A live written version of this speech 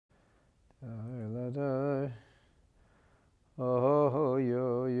Oh,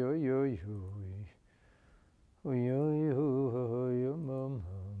 yo, yo, yo, yo, yo, yo, yo, mum,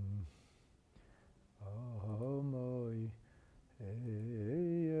 oh, my, hey,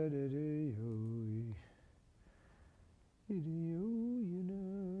 ya, da, da, yo, yo, you know,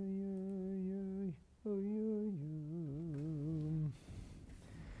 yo, oh, yo, yo,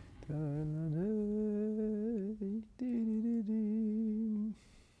 da, la, da, di, di, di.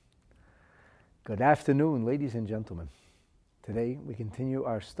 Good afternoon, ladies and gentlemen. Today we continue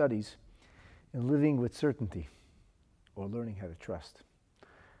our studies in living with certainty, or learning how to trust.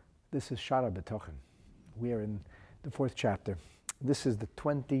 This is Sha'ar HaBitachon. We are in the 4th chapter. This is the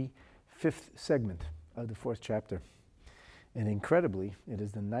 25th segment of the 4th chapter. And incredibly, it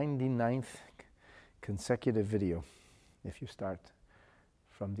is the 99th consecutive video, if you start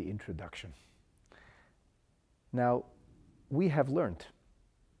from the introduction. Now, we have learned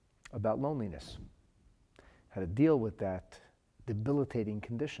about loneliness, how to deal with that debilitating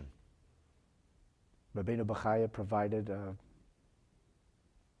condition. Rabbeinu Bachaya provided a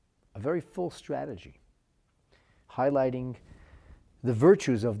very full strategy, highlighting the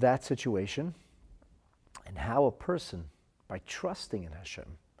virtues of that situation and how a person, by trusting in Hashem,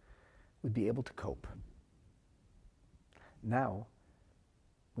 would be able to cope. Now,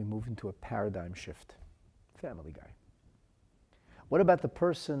 we move into a paradigm shift. Family Guy. What about the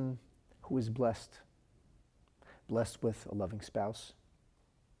person who is blessed? Blessed with a loving spouse?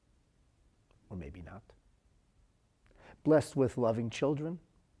 Or maybe not. Blessed with loving children?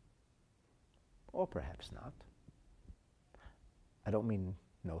 Or perhaps not. I don't mean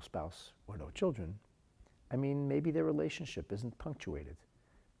no spouse or no children. I mean maybe their relationship isn't punctuated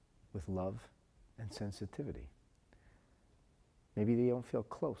with love and sensitivity. Maybe they don't feel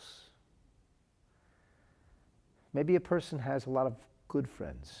close. Maybe a person has a lot of good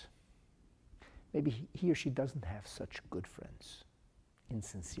friends. Maybe he or she doesn't have such good friends,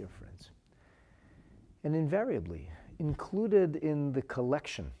 insincere friends. And invariably, included in the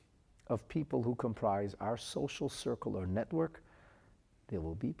collection of people who comprise our social circle or network, there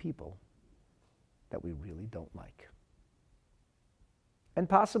will be people that we really don't like. And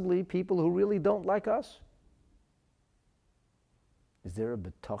possibly people who really don't like us. Is there a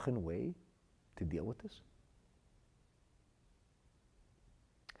Bitachon way to deal with this?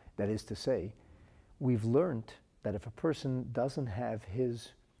 That is to say, we've learned that if a person doesn't have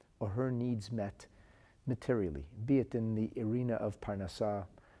his or her needs met materially, be it in the arena of parnasah,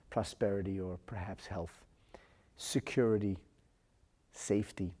 prosperity, or perhaps health, security,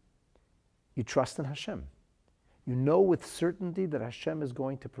 safety, you trust in Hashem. You know with certainty that Hashem is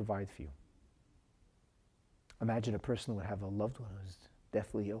going to provide for you. Imagine a person would have a loved one who's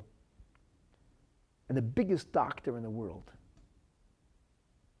deathly ill, and the biggest doctor in the world,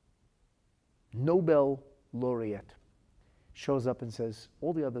 Nobel laureate, shows up and says,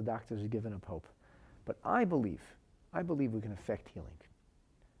 all the other doctors have given up hope, but I believe we can affect healing.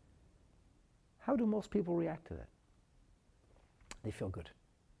 How do most people react to that? They feel good.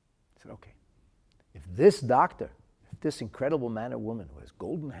 I said, okay, if this doctor, if this incredible man or woman who has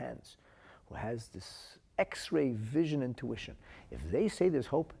golden hands, who has this X-ray vision intuition, if they say there's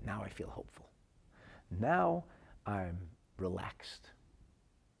hope, now I feel hopeful. Now I'm relaxed.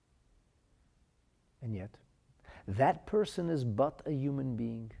 And yet, that person is but a human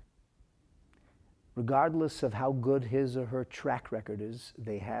being. Regardless of how good his or her track record is,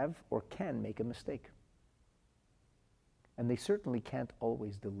 they have or can make a mistake. And they certainly can't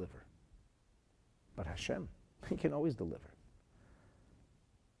always deliver. But Hashem, He can always deliver.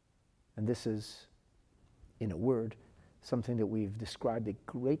 And this is, in a word, something that we've described at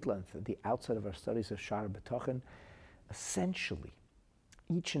great length at the outset of our studies of Sha'ar HaBitachon. Essentially,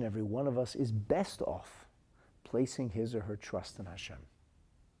 each and every one of us is best off placing his or her trust in Hashem.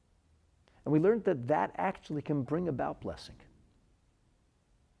 And we learned that that actually can bring about blessing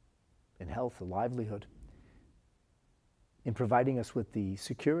in health, a livelihood, in providing us with the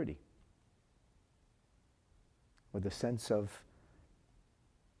security or the sense of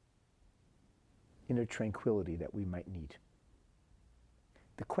inner tranquility that we might need.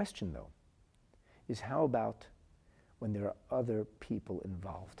 The question, though, is how about when there are other people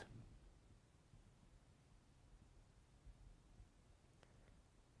involved?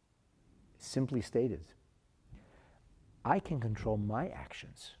 Simply stated, I can control my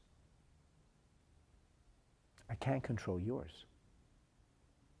actions. I can't control yours.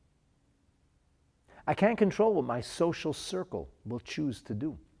 I can't control what my social circle will choose to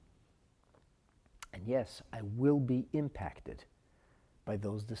do. And yes, I will be impacted by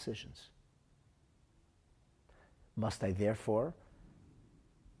those decisions. Must I therefore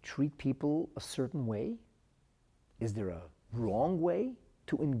treat people a certain way? Is there a wrong way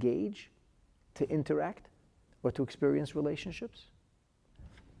to engage, to interact, or to experience relationships?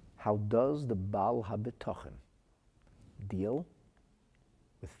 How does the Baal HaBitachon deal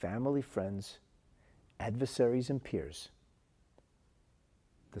with family, friends, adversaries, and peers?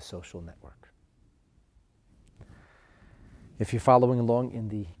 The social network. If you're following along in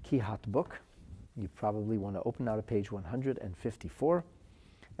the Kihat book, you probably want to open out to page 154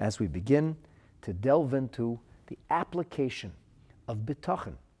 as we begin to delve into the application of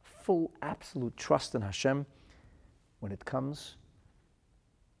Bitachon, full absolute trust in Hashem, when it comes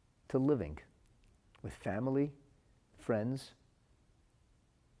to living with family, friends,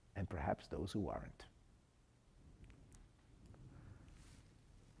 and perhaps those who aren't.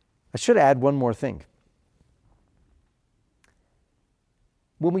 I should add one more thing.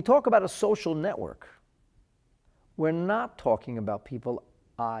 When we talk about a social network, we're not talking about people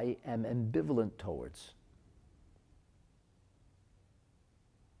I am ambivalent towards.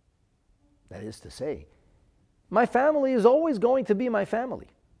 That is to say, my family is always going to be my family.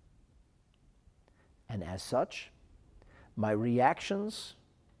 And as such, my reactions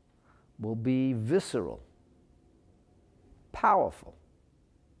will be visceral, powerful,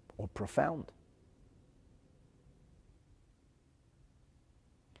 or profound.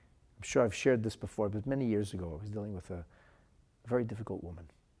 I'm sure I've shared this before, but many years ago I was dealing with a very difficult woman,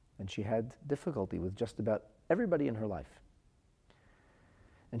 and she had difficulty with just about everybody in her life.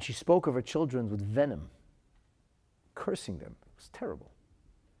 And she spoke of her children with venom, cursing them. It was terrible.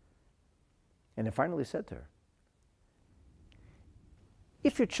 And I finally said to her,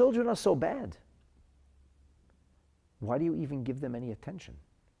 if your children are so bad, why do you even give them any attention?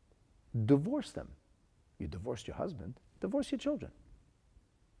 Divorce them. You divorced your husband, divorce your children.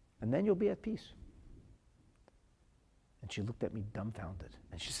 And then you'll be at peace. And she looked at me dumbfounded.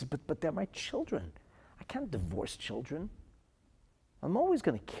 And she said, but they're my children. I can't divorce children. I'm always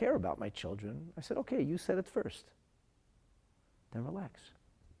going to care about my children. I said, okay, you said it first. Then relax.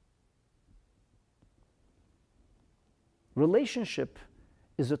 Relationship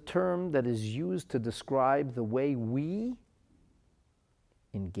is a term that is used to describe the way we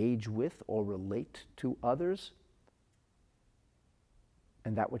engage with or relate to others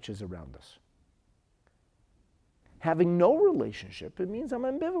and that which is around us. Having no relationship, it means I'm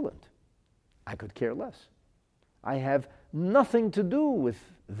ambivalent. I could care less. I have nothing to do with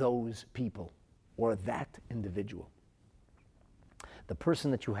those people or that individual. The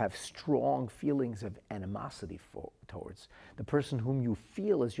person that you have strong feelings of animosity towards, the person whom you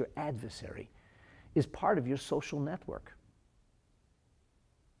feel as your adversary, is part of your social network.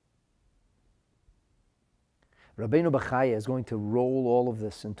 Rabbeinu Bachaya is going to roll all of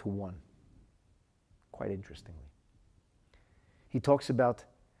this into one, quite interestingly. He talks about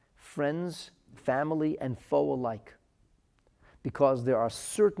friends, family, and foe alike, because there are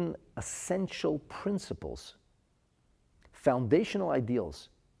certain essential principles, foundational ideals,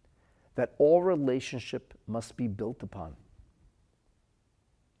 that all relationship must be built upon.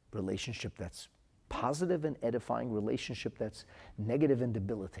 Relationship that's positive and edifying, relationship that's negative and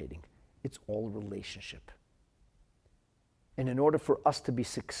debilitating. It's all relationship. And in order for us to be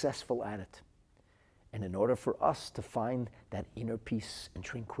successful at it, and in order for us to find that inner peace and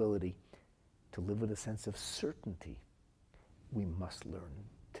tranquility, to live with a sense of certainty, we must learn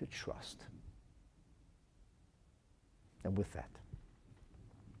to trust. And with that,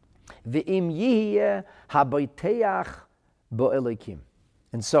 V'im yihye habayteach bo Elokim.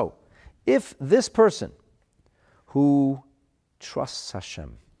 And so, if this person who trusts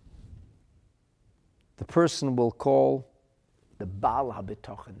Hashem, the person will call the Baal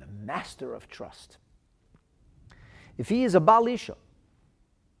HaBitachon, the master of trust. If he is a Baal Isha,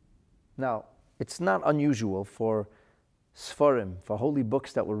 now, it's not unusual for Sfarim, for holy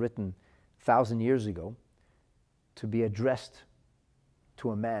books that were written 1,000 years ago, to be addressed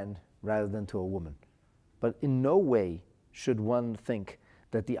to a man rather than to a woman. But in no way should one think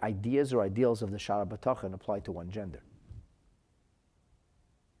that the ideas or ideals of the Sha'ar HaBitachon apply to one gender.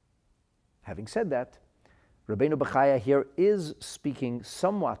 Having said that, Rabbeinu Bachaya here is speaking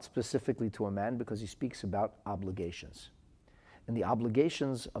somewhat specifically to a man because he speaks about obligations. And the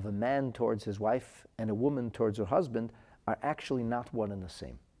obligations of a man towards his wife and a woman towards her husband are actually not one and the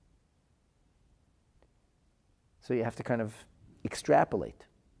same. So you have to kind of extrapolate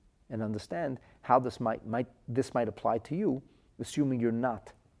and understand how this might apply to you, assuming you're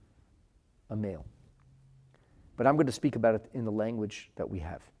not a male. But I'm going to speak about it in the language that we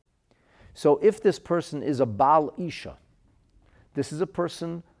have. So if this person is a Baal Isha, this is a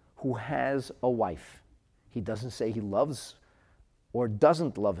person who has a wife. He doesn't say he loves or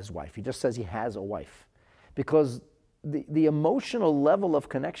doesn't love his wife. He just says he has a wife. Because the emotional level of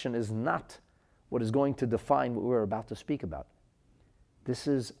connection is not what is going to define what we're about to speak about. This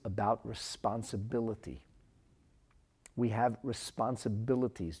is about responsibility. We have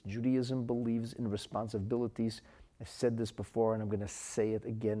responsibilities. Judaism believes in responsibilities. I've said this before, and I'm going to say it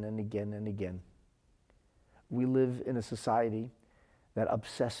again and again and again. We live in a society that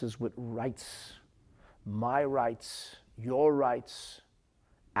obsesses with rights. My rights, your rights,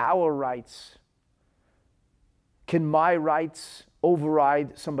 our rights. Can my rights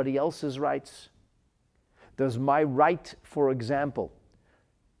override somebody else's rights? Does my right, for example,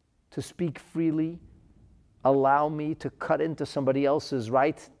 to speak freely allow me to cut into somebody else's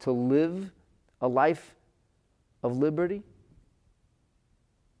right to live a life of liberty?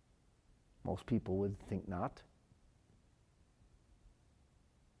 Most people would think not.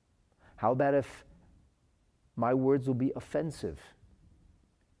 How about if my words will be offensive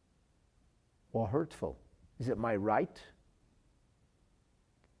or hurtful? Is it my right?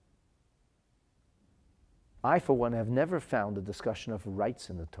 I, for one, have never found a discussion of rights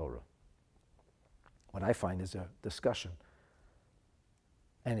in the Torah. What I find is a discussion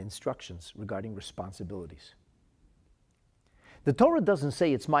and instructions regarding responsibilities. The Torah doesn't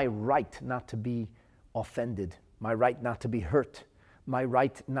say it's my right not to be offended, my right not to be hurt, my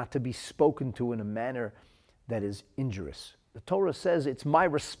right not to be spoken to in a manner that is injurious. The Torah says it's my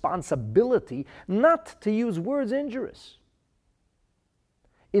responsibility not to use words injurious.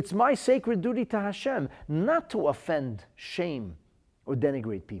 It's my sacred duty to Hashem not to offend, shame, or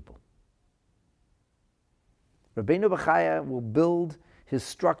denigrate people. Rabbeinu Bachaya will build his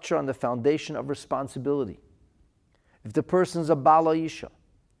structure on the foundation of responsibility. If the person's a Bala Isha,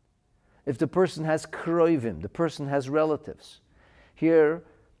 if the person has kroivim, the person has relatives. Here,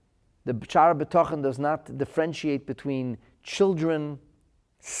 the Sha'ar HaBitachon does not differentiate between children,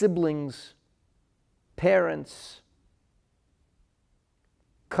 siblings, parents,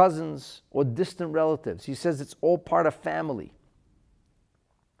 cousins, or distant relatives. He says it's all part of family.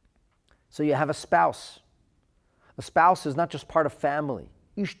 So you have a spouse. A spouse is not just part of family.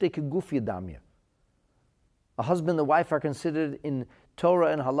 Ishtei keguf yadamya. A husband and wife are considered in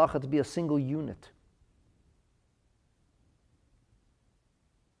Torah and Halacha to be a single unit.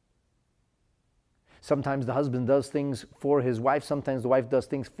 Sometimes the husband does things for his wife, sometimes the wife does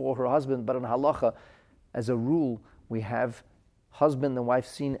things for her husband, but in Halacha, as a rule, we have husband and wife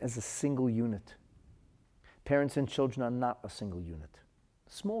seen as a single unit. Parents and children are not a single unit.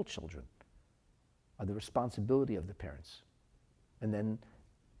 Small children are the responsibility of the parents. And then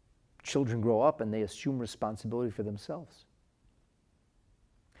children grow up and they assume responsibility for themselves.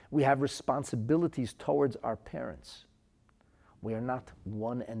 We have responsibilities towards our parents. We are not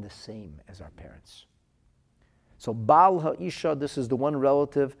one and the same as our parents. So Baal Ha'isha, this is the one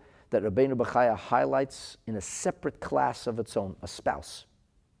relative that Rabbeinu Bachaya highlights in a separate class of its own, a spouse.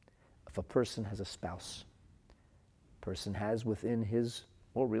 If a person has a spouse, a person has within his,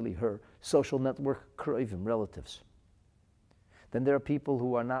 or really her, social network, kroivim, relatives. Then there are people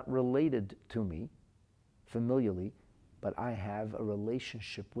who are not related to me familially, but I have a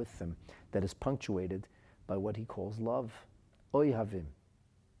relationship with them that is punctuated by what he calls love. Oyhavim.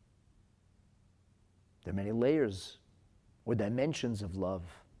 There are many layers or dimensions of love.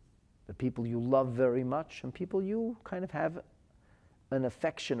 The people you love very much and people you kind of have an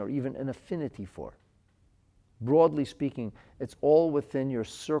affection or even an affinity for. Broadly speaking, it's all within your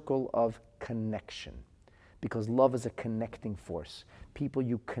circle of connection, because love is a connecting force. People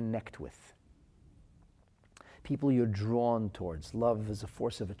you connect with. People you're drawn towards. Love is a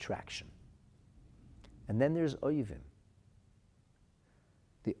force of attraction. And then there's oyevim.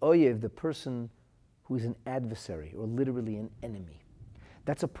 The oyev, the person who is an adversary or literally an enemy.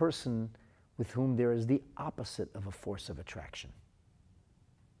 That's a person with whom there is the opposite of a force of attraction.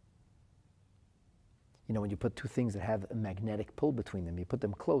 You know, when you put two things that have a magnetic pull between them, you put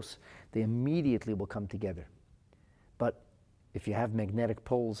them close, they immediately will come together. But if you have magnetic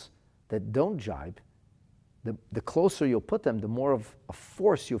poles that don't jibe, the closer you'll put them, the more of a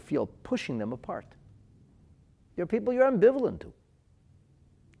force you'll feel pushing them apart. There are people you're ambivalent to.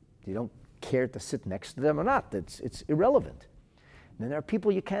 You don't care to sit next to them or not. It's irrelevant. And then there are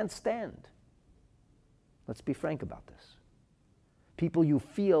people you can't stand. Let's be frank about this. People you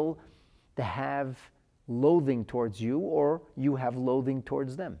feel to have loathing towards you, or you have loathing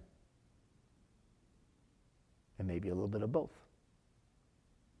towards them. And maybe a little bit of both.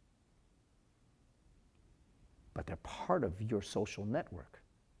 But they're part of your social network.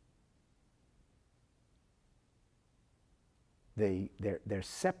 They're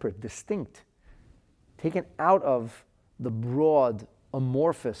separate, distinct, taken out of the broad,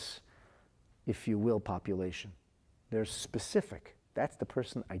 amorphous, if you will, population. There's specific. That's the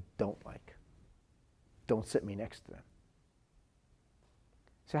person I don't like. Don't sit me next to them.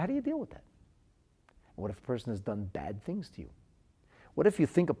 So how do you deal with that? What if a person has done bad things to you? What if you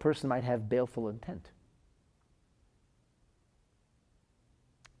think a person might have baleful intent?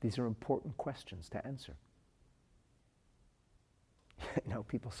 These are important questions to answer. You know,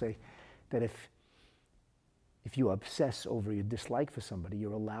 people say that if you obsess over your dislike for somebody,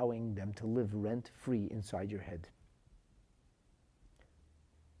 you're allowing them to live rent-free inside your head.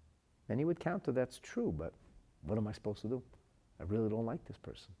 Many would counter that's true, but what am I supposed to do? I really don't like this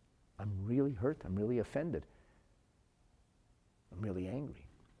person. I'm really hurt. I'm really offended. I'm really angry.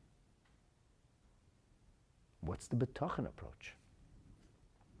 What's the Bitachon approach?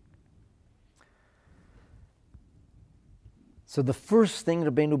 So the first thing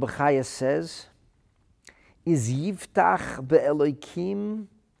Rabbeinu Bachaya says is Yiftach be'elokim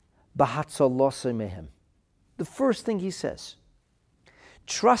b'hatzalosei mehem. The first thing he says,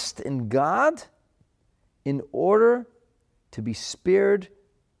 trust in God in order to be spared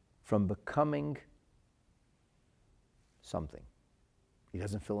from becoming something. He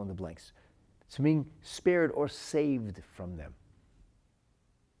doesn't fill in the blanks. It's being spared or saved from them.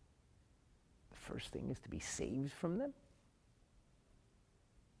 The first thing is to be saved from them.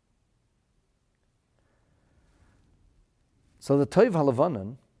 So the Toiv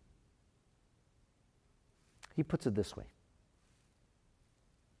HaLevanon, he puts it this way.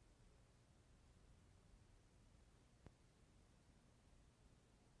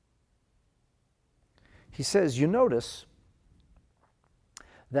 He says, you notice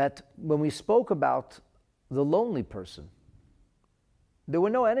that when we spoke about the lonely person, there were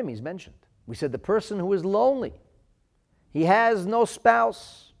no enemies mentioned. We said the person who is lonely, he has no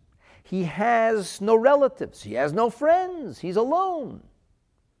spouse, he has no relatives, he has no friends, he's alone.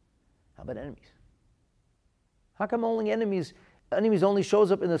 How about enemies? How come only enemies only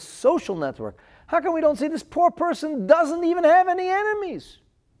shows up in the social network? How come we don't see this poor person doesn't even have any enemies?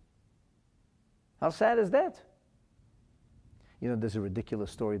 How sad is that? You know, there's a ridiculous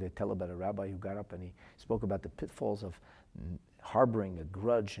story they tell about a rabbi who got up and he spoke about the pitfalls of harboring a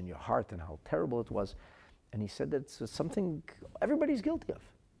grudge in your heart and how terrible it was. And he said that it's something everybody's guilty of.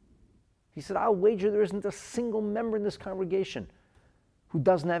 He said, I'll wager there isn't a single member in this congregation who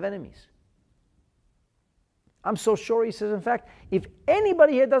doesn't have enemies. I'm so sure, he says, in fact, if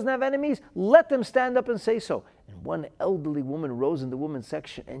anybody here doesn't have enemies, let them stand up and say so. And one elderly woman rose in the women's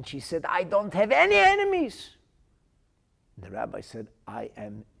section and she said, I don't have any enemies. And the rabbi said, I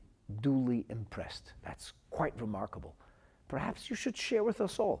am duly impressed. That's quite remarkable. Perhaps you should share with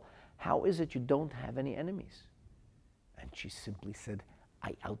us all. How is it you don't have any enemies? And she simply said,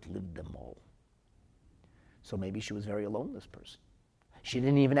 I outlived them all. So maybe she was very alone, this person. She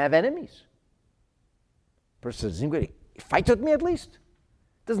didn't even have enemies. Person says, anybody fight with me at least?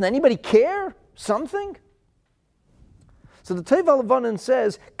 Doesn't anybody care? Something? So the Toiv HaLevanon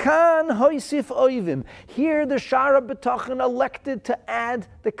says, Kan hoisif oivim. Here the Sha'ar HaBitachon elected to add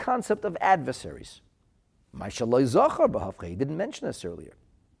the concept of adversaries. He didn't mention this earlier.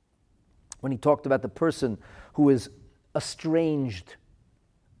 When he talked about the person who is estranged,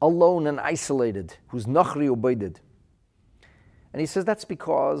 alone and isolated, who's nachri ubeided. And he says that's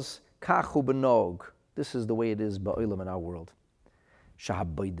because kachu benog. This is the way it is ba'olam in our world.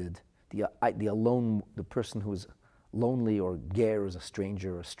 Shahabaided, the alone, the person who is lonely or ger is a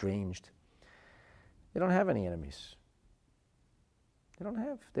stranger or estranged. They don't have any enemies. They don't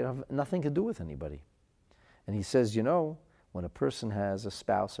have nothing to do with anybody. And he says, you know, when a person has a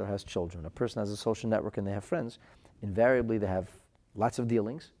spouse or has children, a person has a social network and they have friends, invariably they have lots of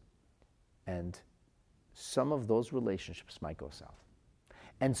dealings, and some of those relationships might go south.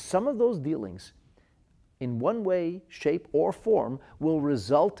 And some of those dealings, in one way, shape, or form, will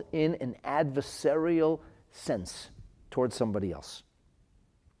result in an adversarial sense towards somebody else.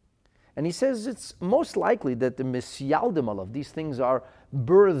 And he says it's most likely that the misyaldim of these things are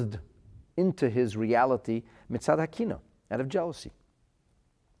birthed into his reality mitzad hakina, out of jealousy.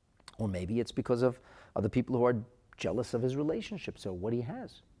 Or maybe it's because of other people who are jealous of his relationships or what he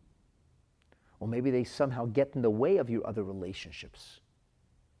has. Or maybe they somehow get in the way of your other relationships.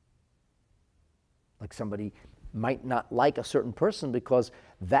 Like somebody might not like a certain person because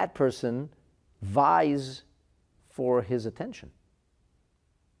that person vies for his attention.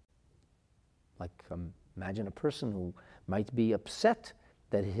 Like imagine a person who might be upset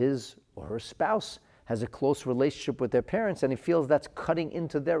that his or her spouse has a close relationship with their parents and he feels that's cutting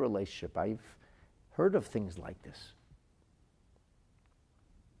into their relationship. I've heard of things like this.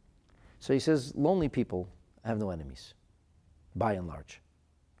 So he says lonely people have no enemies. by and large.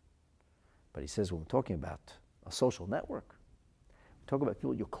 But he says when we're talking about a social network, we talk about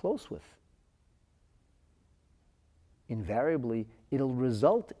people you're close with, invariably it'll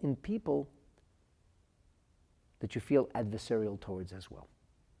result in people that you feel adversarial towards as well.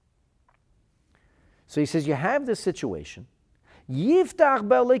 So he says you have this situation. Yiftach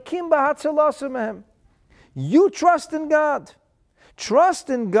be'alekim b'hatzalasem mehem. You trust in God. Trust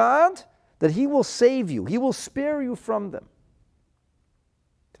in God that He will save you. He will spare you from them.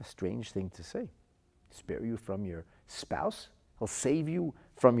 It's a strange thing to say. Spare you from your spouse? He'll save you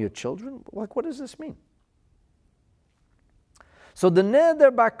from your children? Like, what does this mean? So the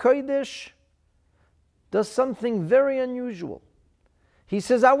Neder BaKodesh does something very unusual. He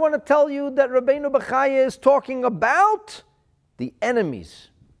says, I want to tell you that Rabbeinu Bachaya is talking about the enemies.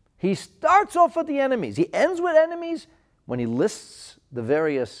 He starts off with the enemies. He ends with enemies when he lists the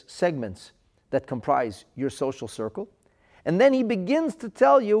various segments that comprise your social circle. And then he begins to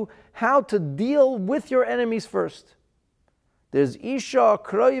tell you how to deal with your enemies first. There's Isha,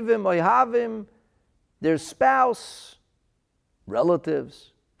 Kroivim, Oyhavim, there's spouse,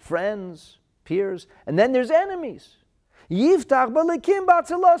 relatives, friends, peers, and then there's enemies. Yiftach b'alekim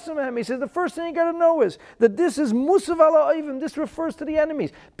b'atzalasem mehem. He says the first thing you got to know is that this is musav ala oivim. This refers to the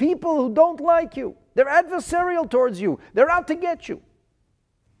enemies. People who don't like you. They're adversarial towards you. They're out to get you.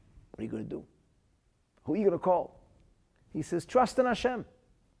 What are you going to do? Who are you going to call? He says, trust in Hashem.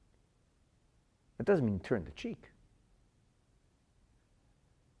 That doesn't mean turn the cheek.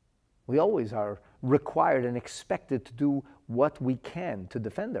 We always are required and expected to do what we can to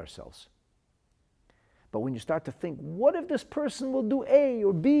defend ourselves. But when you start to think, what if this person will do A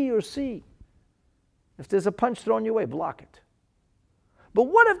or B or C? If there's a punch thrown your way, block it. But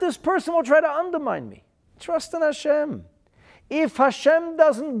what if this person will try to undermine me? Trust in Hashem. If Hashem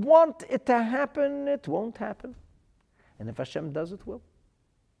doesn't want it to happen, it won't happen. And if Hashem does, it will.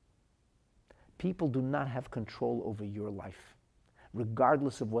 People do not have control over your life,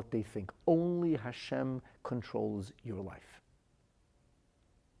 regardless of what they think. Only Hashem controls your life.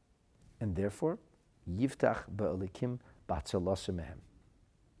 And therefore, Yiftach ba'alikim b'atzalasem mehem.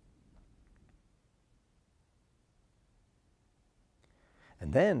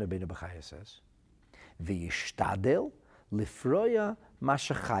 And then Rabbeinu Bachaya says, V'yishtadel lifroya ma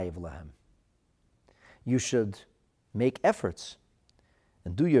shechayev lahem. You should make efforts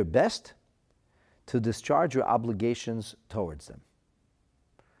and do your best to discharge your obligations towards them.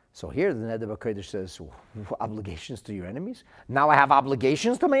 So here the Neder BaKodesh says, obligations to your enemies? Now I have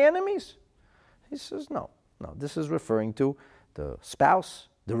obligations to my enemies? He says, no, this is referring to the spouse,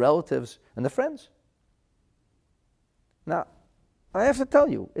 the relatives, and the friends. Now, I have to tell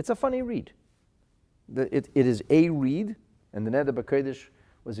you, it's a funny read. It is a read, and the Neder BaKodesh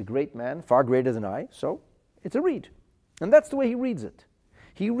was a great man, far greater than I, so it's a read. And that's the way he reads it.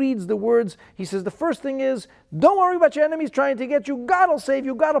 He reads the words, he says, the first thing is, don't worry about your enemies trying to get you. God will save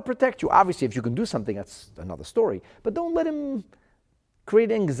you, God will protect you. Obviously, if you can do something, that's another story. But don't let him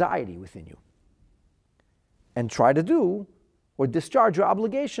create anxiety within you. And try to do or discharge your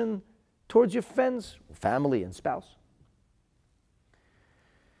obligation towards your friends, family, and spouse.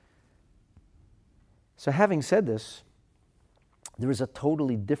 So having said this, there is a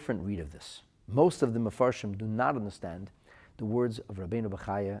totally different read of this. Most of the Mefarshim do not understand the words of Rabbeinu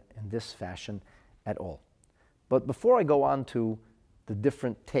Bachaya in this fashion at all. But before I go on to the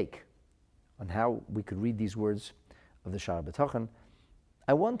different take on how we could read these words of the Sha'ar HaBitachon,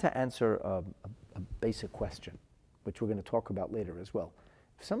 I want to answer a basic question, which we're going to talk about later as well.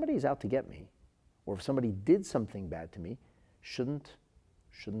 If somebody is out to get me, or if somebody did something bad to me, shouldn't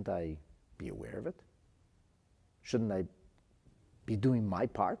I be aware of it? Shouldn't I be doing my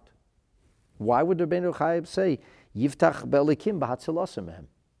part? Why would Rabbeinu Bachaya say, Yiftach be'alikim b'hatzalasem mehem?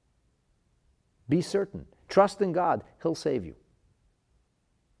 Be certain. Trust in God. He'll save you.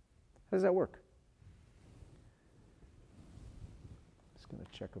 How does that work? Just going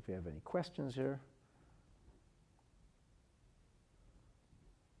to check if we have any questions here.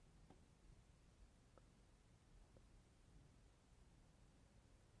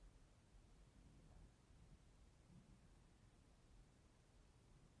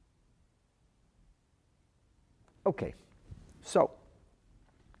 Okay, so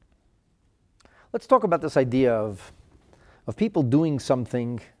let's talk about this idea of people doing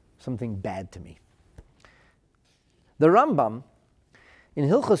something bad to me. The Rambam in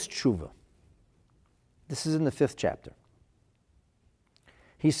Hilchos Tshuva, this is in the 5th chapter,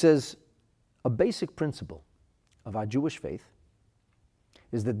 he says a basic principle of our Jewish faith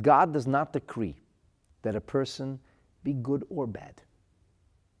is that God does not decree that a person be good or bad.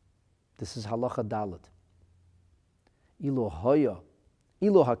 This is halacha dalet.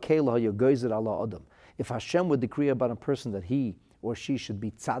 If Hashem would decree about a person that he or she should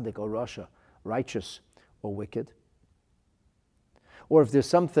be tzaddik or rasha, righteous or wicked, or if there's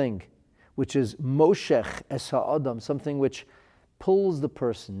something which is moshech es ha'adam, something which pulls the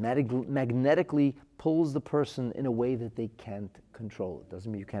person, magnetically pulls the person in a way that they can't control. It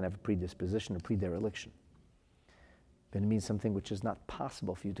doesn't mean you can't have a predisposition or predilection. But it means something which is not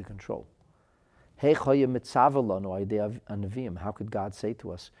possible for you to control. How could God say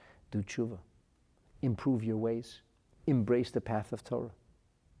to us, do tshuva, improve your ways, embrace the path of Torah?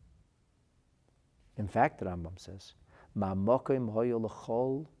 In fact, the Rambam says,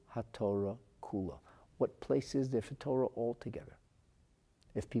 what place is there for Torah altogether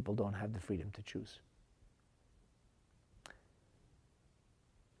if people don't have the freedom to choose?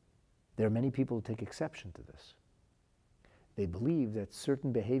 There are many people who take exception to this. They believe that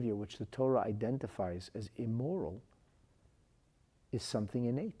certain behavior which the Torah identifies as immoral is something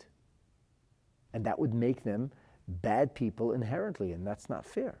innate. And that would make them bad people inherently, and that's not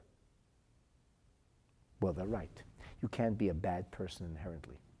fair. Well, they're right. You can't be a bad person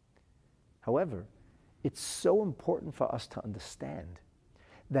inherently. However, it's so important for us to understand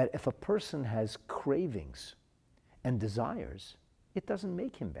that if a person has cravings and desires, it doesn't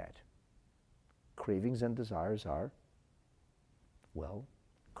make him bad. Cravings and desires are, well,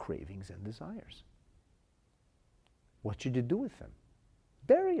 cravings and desires. What should you do with them?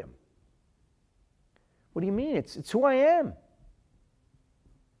 Bury them. What do you mean? It's who I am.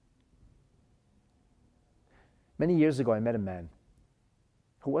 Many years ago, I met a man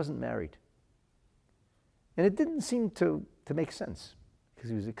who wasn't married. And it didn't seem to make sense because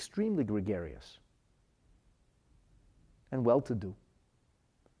he was extremely gregarious and well-to-do.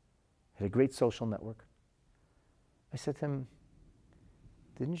 Had a great social network. I said to him,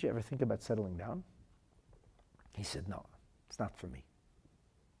 didn't you ever think about settling down? He said, no, it's not for me.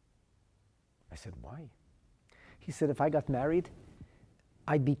 I said, why? He said, if I got married,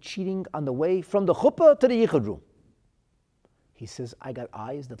 I'd be cheating on the way from the chuppah to the yichud room. He says, I got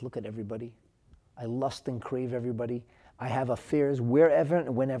eyes that look at everybody. I lust and crave everybody. I have affairs wherever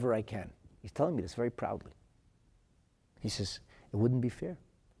and whenever I can. He's telling me this very proudly. He says, it wouldn't be fair.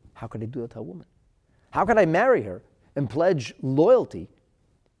 How could I do that to a woman? How could I marry her and pledge loyalty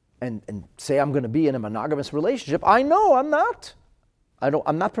and say I'm going to be in a monogamous relationship? I know I'm not.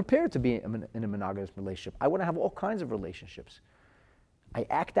 I'm not prepared to be in a monogamous relationship. I want to have all kinds of relationships. I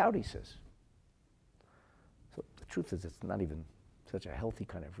act out, he says. So the truth is, it's not even such a healthy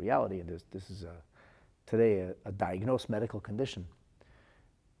kind of reality. And this is today a diagnosed medical condition.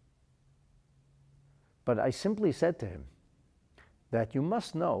 But I simply said to him that you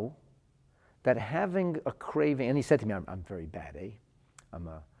must know that having a craving, and he said to me, I'm very bad, eh? I'm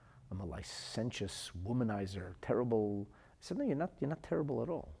a licentious womanizer, terrible. I said, no, you're not terrible at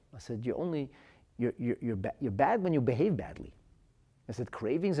all. I said, you're bad when you behave badly. I said,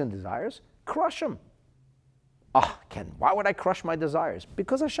 cravings and desires, crush them. Ken, why would I crush my desires?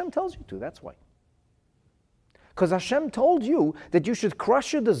 Because Hashem tells you to, that's why. Because Hashem told you that you should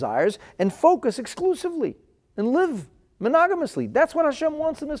crush your desires and focus exclusively and live monogamously. That's what Hashem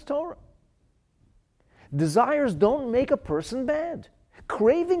wants in His Torah. Desires don't make a person bad.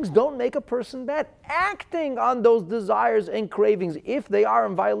 Cravings don't make a person bad. Acting on those desires and cravings, if they are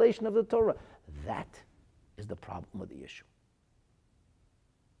in violation of the Torah, that is the problem with the issue.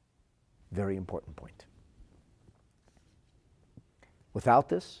 Very important point. Without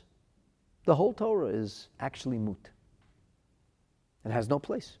this, the whole Torah is actually moot. It has no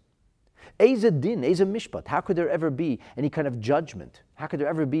place. Eze din, eze mishpat. How could there ever be any kind of judgment? How could there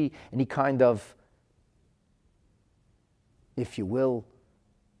ever be any kind of, if you will,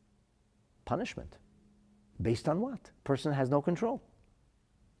 punishment? Based on what? Person has no control.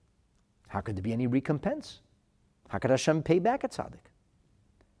 How could there be any recompense? How could Hashem pay back a tzaddik?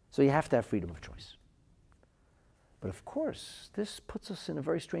 So you have to have freedom of choice. But of course, this puts us in a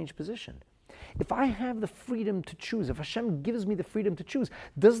very strange position. If I have the freedom to choose, if Hashem gives me the freedom to choose,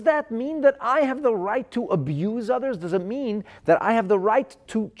 does that mean that I have the right to abuse others? Does it mean that I have the right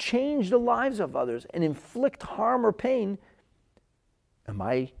to change the lives of others and inflict harm or pain? Am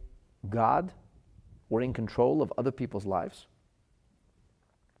I God or in control of other people's lives?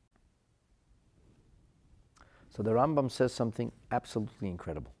 So the Rambam says something absolutely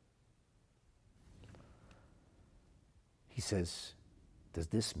incredible. He says, does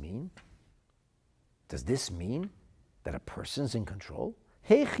this mean that a person's in control?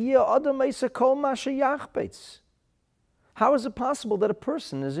 How is it possible that a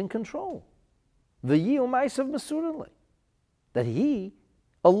person is in control? That he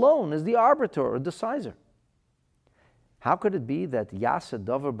alone is the arbiter or decider. How could it be that Yasa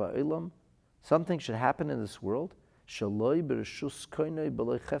Davar Ba'ilam, something should happen in this world,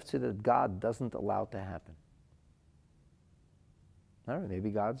 that God doesn't allow to happen? All right, maybe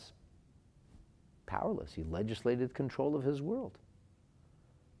God's powerless. He legislated control of his world.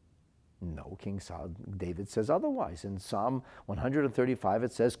 No, David says otherwise. In Psalm 135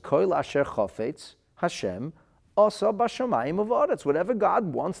 it says, Koil asher chofetz Hashem asa b'shamayim u'va'aretz. Whatever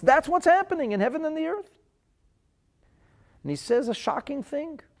God wants, that's what's happening in heaven and the earth. And he says a shocking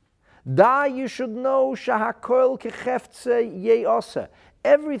thing. Da, you should know, shahakoil kechefze ye'asa.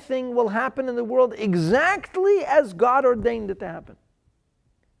 Everything will happen in the world exactly as God ordained it to happen.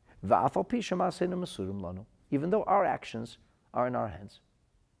 Va'afal pi shema'aseinu mesurim lanu. Even though our actions are in our hands.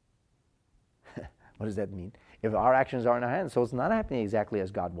 What does that mean? If our actions are in our hands, so it's not happening exactly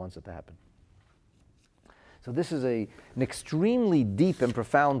as God wants it to happen. So this is an extremely deep and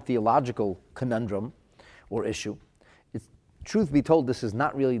profound theological conundrum or issue. Truth be told, this is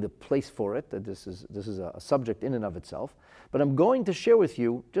not really the place for it. That this is a subject in and of itself. But I'm going to share with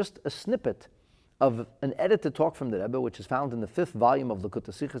you just a snippet of an edited talk from the Rebbe, which is found in the 5th volume of Likutei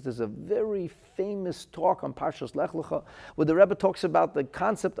Sichos. There's a very famous talk on Parshas Lech Lecha, where the Rebbe talks about the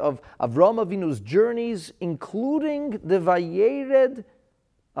concept of Avram Avinu's journeys, including the Vayered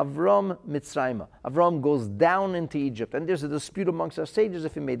Avram Mitzrayim. Avram goes down into Egypt, and there's a dispute amongst our sages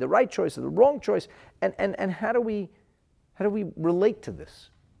if he made the right choice or the wrong choice, and how do we relate to this?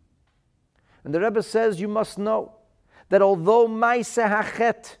 And the Rebbe says, you must know that although Maaseh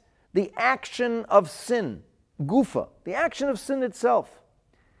Hachet, the action of sin, Gufa, the action of sin itself,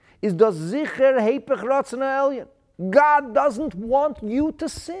 is das Zicher Heipech Ratzon HaElyon. God doesn't want you to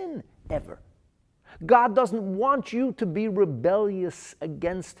sin, ever. God doesn't want you to be rebellious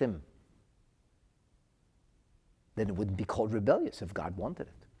against Him. Then it wouldn't be called rebellious if God wanted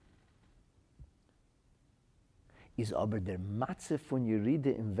it. Is aber der Matze von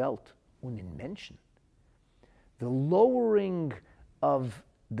Yeride in Welt und in Menschen. The lowering of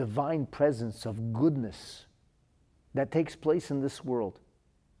divine presence, of goodness that takes place in this world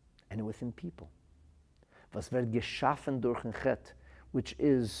and within people. Was wird geschaffen durch ein Chet, which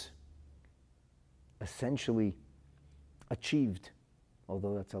is essentially achieved,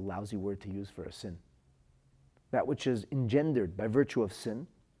 although that's a lousy word to use for a sin. That which is engendered by virtue of sin.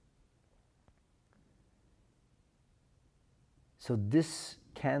 So this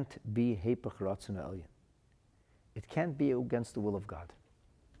can't be Heipach Ratzon HaElyon. It can't be against the will of God.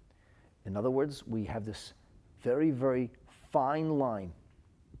 In other words, we have this very, very fine line,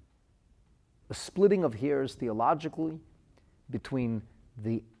 a splitting of hairs theologically between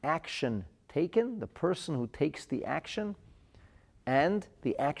the action taken, the person who takes the action, and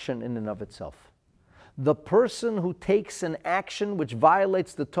the action in and of itself. The person who takes an action which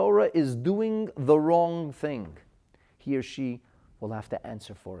violates the Torah is doing the wrong thing. He or she will have to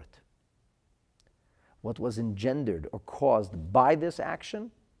answer for it. What was engendered or caused by this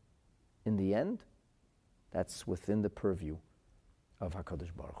action, in the end, that's within the purview of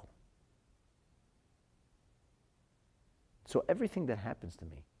HaKadosh Baruch Hu. So everything that happens to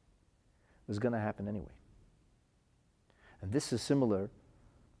me is going to happen anyway. And this is similar,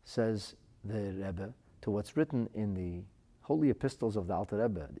 says the Rebbe, to what's written in the holy epistles of the Alter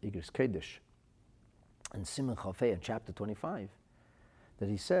Rebbe, the Igros Kodesh, and Siman Chafei in chapter 25, that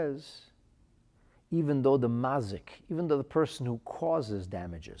he says, even though the mazik, even though the person who causes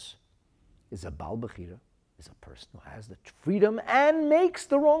damages is a Baal Bechira, is a person who has the freedom and makes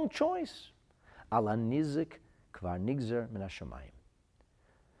the wrong choice. Ala nizik kvar nigzer min hashamayim.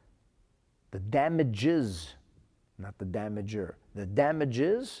 The damages, not the damager, the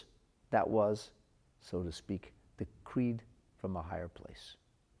damages, that was, so to speak, decreed from a higher place.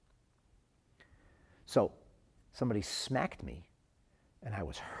 So, somebody smacked me, and I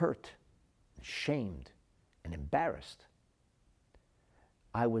was hurt, and shamed, and embarrassed.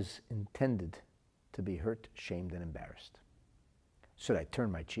 I was intended to be hurt, shamed, and embarrassed. Should I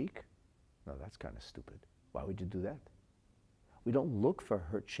turn my cheek? No, that's kind of stupid. Why would you do that? We don't look for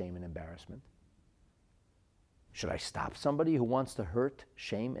hurt, shame, and embarrassment. Should I stop somebody who wants to hurt,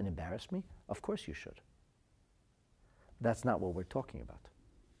 shame, and embarrass me? Of course you should. That's not what we're talking about.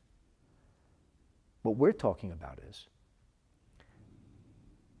 What we're talking about is,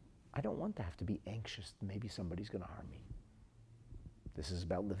 I don't want to have to be anxious that maybe somebody's going to harm me. This is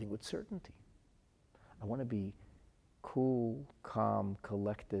about living with certainty. I want to be cool, calm,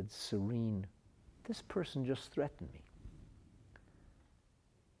 collected, serene. This person just threatened me.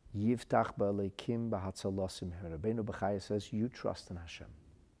 Yivtach ba'aleikim b'hatzalosim. Rabbeinu Bachaya says, you trust in Hashem.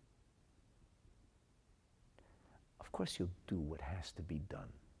 Of course you'll do what has to be done.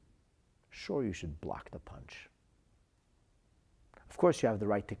 Sure, you should block the punch. Of course, you have the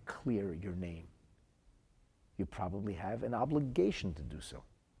right to clear your name. You probably have an obligation to do so.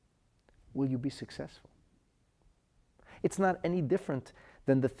 Will you be successful? It's not any different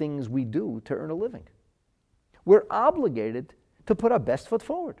than the things we do to earn a living. We're obligated to put our best foot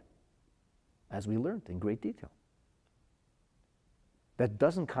forward, as we learned in great detail. That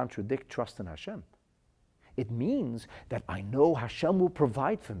doesn't contradict trust in Hashem. It means that I know Hashem will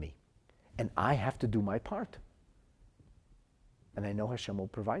provide for me, and I have to do my part. And I know Hashem will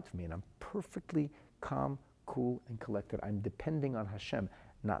provide for me, and I'm perfectly calm, cool, and collected. I'm depending on Hashem,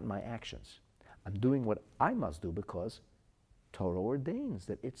 not my actions. I'm doing what I must do because Torah ordains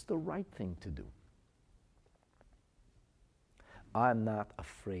that it's the right thing to do. I'm not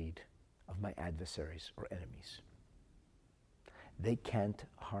afraid of my adversaries or enemies. They can't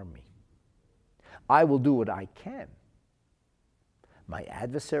harm me. I will do what I can. My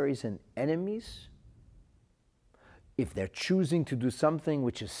adversaries and enemies, if they're choosing to do something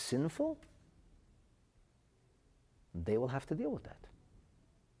which is sinful, they will have to deal with that.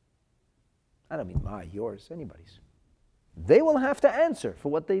 I don't mean my, yours, anybody's. They will have to answer for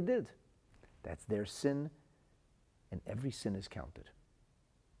what they did. That's their sin, and every sin is counted.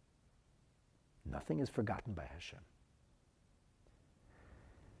 Nothing is forgotten by Hashem.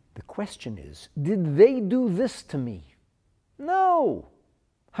 The question is, did they do this to me? No.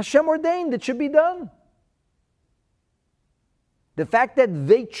 Hashem ordained it should be done. The fact that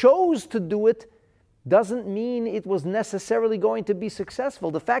they chose to do it doesn't mean it was necessarily going to be successful.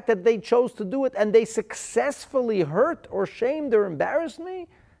 The fact that they chose to do it and they successfully hurt or shamed or embarrassed me,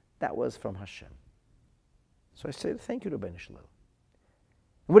 that was from Hashem. So I say, thank you, Rabbeinu Bachaya.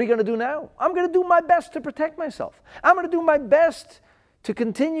 What are you going to do now? I'm going to do my best to protect myself. I'm going to do my best to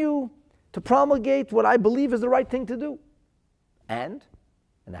continue to promulgate what I believe is the right thing to do. And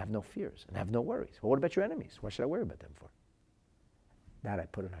have no fears and have no worries. Well, what about your enemies? What should I worry about them for? That I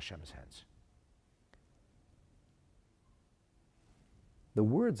put in Hashem's hands. The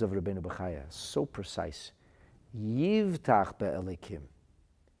words of Rabbeinu Bachaya, so precise. Yivtach be'elikim.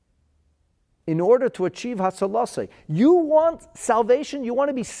 In order to achieve Hatzalasai, you want salvation, you want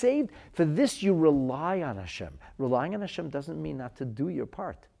to be saved. For this, you rely on Hashem. Relying on Hashem doesn't mean not to do your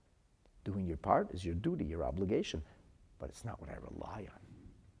part. Doing your part is your duty, your obligation, but it's not what I rely on.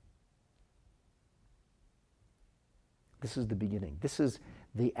 This is the beginning. This is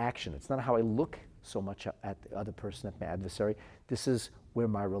the action. It's not how I look so much at the other person, at my adversary. This is where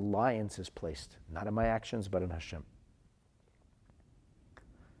my reliance is placed, not in my actions, but in Hashem.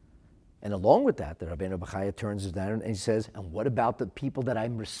 And along with that, the Rabbeinu Bachaya turns it down and he says, and what about the people that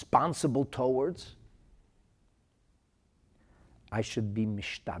I'm responsible towards? I should be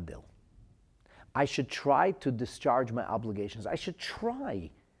mishtadil. I should try to discharge my obligations. I should try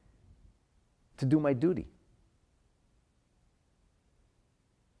to do my duty.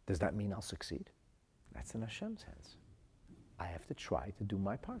 Does that mean I'll succeed? That's in Hashem's hands. I have to try to do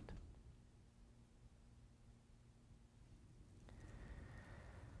my part.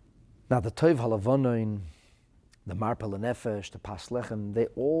 Now the Tov Halavonin, the Marpel Nefesh, the Pas Lechem, they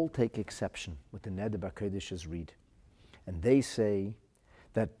all take exception with the Neder BaKodesh's read. And they say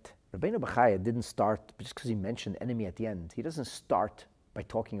that Rabbeinu Bachaya didn't start, just because he mentioned enemy at the end, he doesn't start by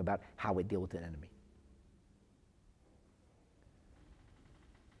talking about how we deal with an enemy.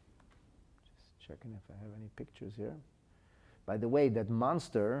 Just checking if I have any pictures here. By the way, that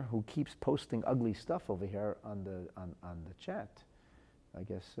monster who keeps posting ugly stuff over here on the chat, I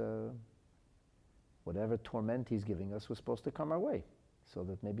guess whatever torment he's giving us was supposed to come our way, so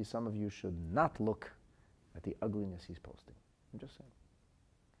that maybe some of you should not look at the ugliness he's posting. I'm just saying.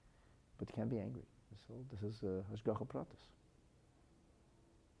 But you can't be angry. So this is Hashgacha Pratis.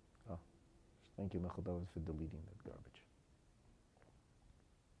 Oh, thank you, Michael David, for deleting that garbage.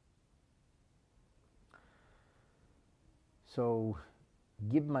 So,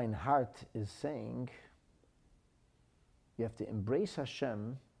 Gib mein Hart is saying you have to embrace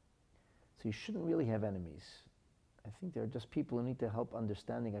Hashem, so you shouldn't really have enemies. I think there are just people who need to help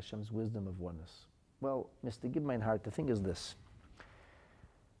understanding Hashem's wisdom of oneness. Well, Mr. Gib mein Hart, the thing is this.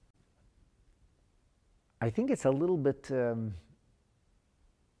 I think it's a little bit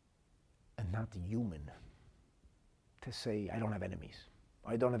not human to say I don't have enemies,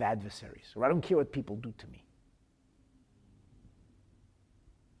 or I don't have adversaries, or I don't care what people do to me.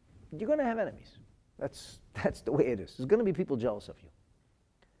 You're going to have enemies. That's the way it is. There's going to be people jealous of you.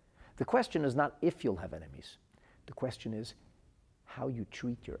 The question is not if you'll have enemies. The question is how you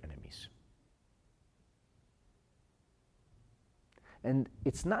treat your enemies. And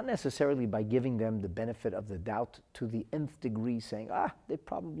it's not necessarily by giving them the benefit of the doubt to the nth degree, saying, they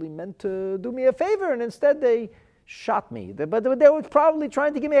probably meant to do me a favor, and instead they shot me. But they were probably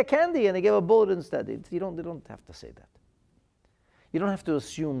trying to give me a candy and they gave a bullet instead. They don't have to say that. You don't have to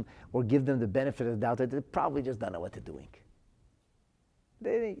assume or give them the benefit of the doubt that they probably just don't know what they're doing.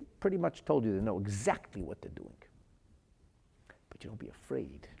 They pretty much told you they know exactly what they're doing. But you don't be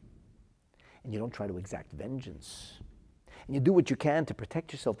afraid. And you don't try to exact vengeance. And you do what you can to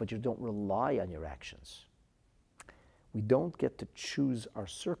protect yourself, but you don't rely on your actions. We don't get to choose our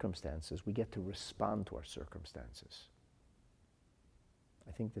circumstances. We get to respond to our circumstances.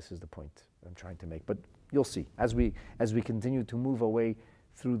 I think this is the point I'm trying to make. But you'll see. As we continue to move away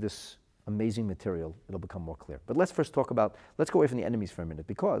through this amazing material, it'll become more clear. But let's first let's go away from the enemies for a minute,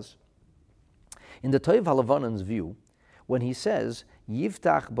 because in the Toiv HaLavanon's view, when he says,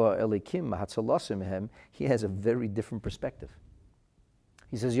 Yiftach ba elikim hatzalasim hem, he has a very different perspective.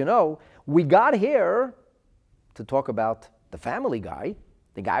 He says, we got here to talk about the family guy,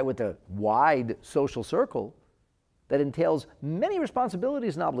 the guy with the wide social circle that entails many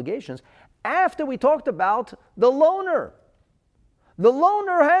responsibilities and obligations, after we talked about the loner. The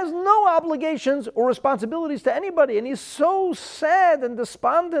loner has no obligations or responsibilities to anybody, and he's so sad and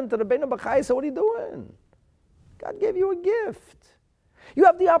despondent that Rabbeinu Bachaya said, what are you doing? God gave you a gift. You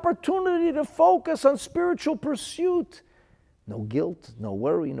have the opportunity to focus on spiritual pursuit. No guilt, no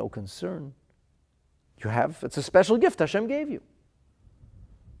worry, no concern. It's a special gift Hashem gave you.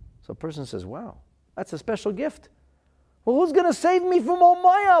 So a person says, wow, that's a special gift. Well, who's going to save me from all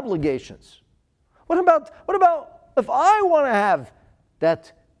my obligations? What about if I want to have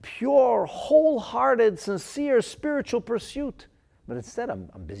that pure, wholehearted, sincere spiritual pursuit? But instead I'm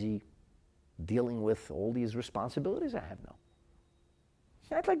busy dealing with all these responsibilities I have now.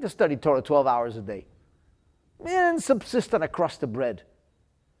 I'd like to study Torah 12 hours a day and subsist on a crust of bread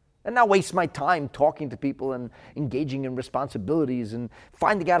and not waste my time talking to people and engaging in responsibilities and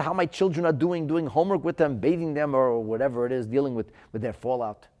finding out how my children are doing homework with them, bathing them, or whatever it is, dealing with their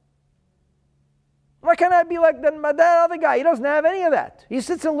fallout. Why can't I be like that other guy? He doesn't have any of that. He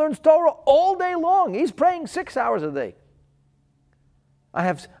sits and learns Torah all day long. He's praying 6 hours a day. I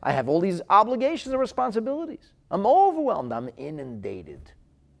have all these obligations and responsibilities. I'm overwhelmed. I'm inundated.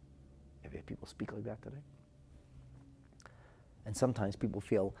 Have you had people speak like that today? And sometimes people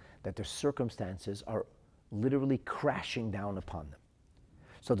feel that their circumstances are literally crashing down upon them.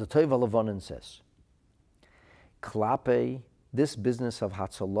 So the Toiv HaLavanon says, Klape, this business of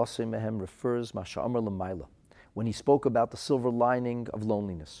Hatzalosei Mehem refers Masha'amar L'mayla, when he spoke about the silver lining of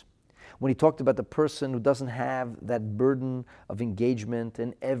loneliness. When he talked about the person who doesn't have that burden of engagement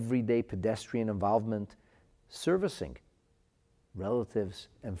and everyday pedestrian involvement, servicing relatives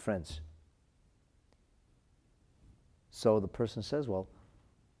and friends. So the person says, well,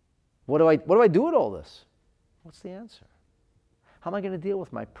 what do I do with all this? What's the answer? How am I going to deal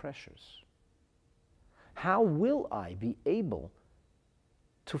with my pressures? How will I be able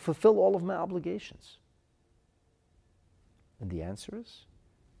to fulfill all of my obligations? And the answer is,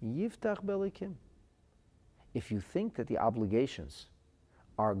 Yiftach belikim. If you think that the obligations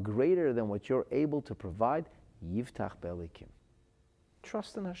are greater than what you're able to provide, Yiftach belikim.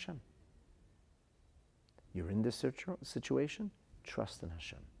 Trust in Hashem. You're in this situation, trust in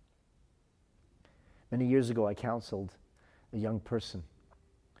Hashem. Many years ago, I counseled a young person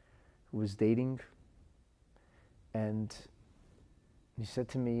who was dating, and he said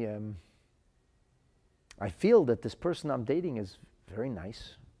to me, I feel that this person I'm dating is very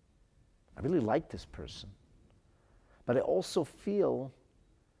nice. I really like this person. But I also feel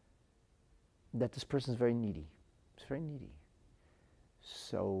that this person is very needy. It's very needy.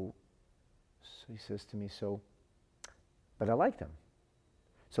 So he says to me, but I like them.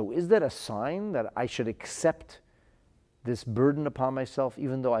 So is that a sign that I should accept this burden upon myself,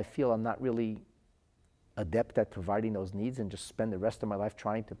 even though I feel I'm not really adept at providing those needs, and just spend the rest of my life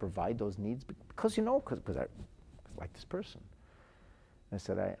trying to provide those needs? Because I like this person. And I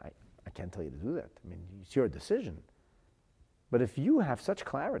said, I can't tell you to do that. I mean, it's your decision. But if you have such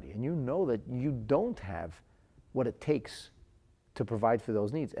clarity and you know that you don't have what it takes to provide for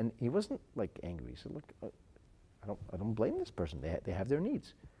those needs, and he wasn't like angry. He said, look, I don't blame this person. They have their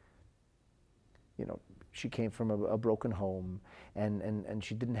needs. She came from a broken home, and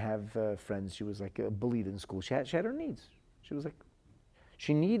she didn't have friends. She was like bullied in school. She had her needs.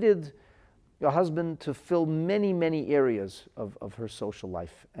 She needed a husband to fill many, many areas of her social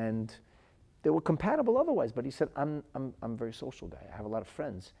life, and they were compatible otherwise. But he said, I'm a very social guy. I have a lot of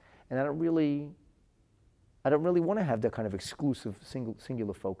friends, and I don't really want to have that kind of exclusive,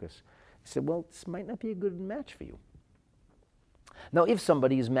 singular focus. He said, well, this might not be a good match for you. Now, if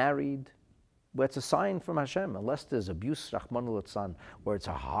somebody is married where it's a sign from Hashem, unless there's abuse, Rachmana litzlan, or it's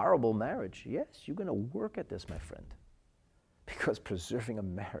a horrible marriage, yes, you're going to work at this, my friend. Because preserving a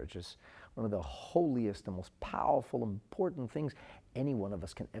marriage is one of the holiest and most powerful, important things any one of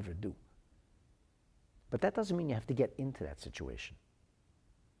us can ever do. But that doesn't mean you have to get into that situation.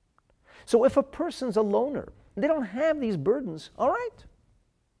 So if a person's a loner, they don't have these burdens, all right,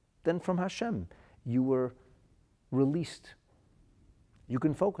 then from Hashem, you were released. You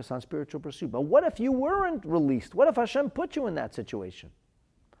can focus on spiritual pursuit. But what if you weren't released? What if Hashem put you in that situation?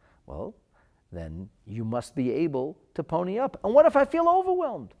 Well, then you must be able to pony up. And what if I feel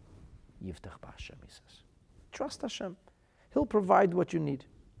overwhelmed? Yiftach b'Hashem, he says. Trust Hashem. He'll provide what you need.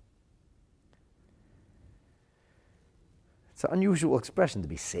 It's an unusual expression to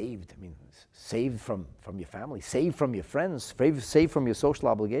be saved. I mean, saved from your family, saved from your friends, saved from your social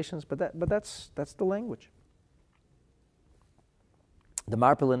obligations, but that's the language. The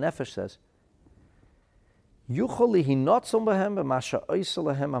Marpil Nefesh says,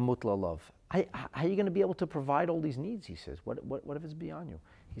 how are you going to be able to provide all these needs? He says. What if it's beyond you?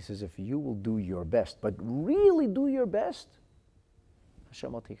 He says, if you will do your best, but really do your best,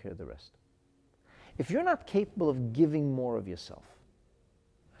 Hashem will take care of the rest. If you're not capable of giving more of yourself,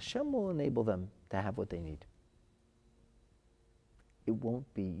 Hashem will enable them to have what they need. It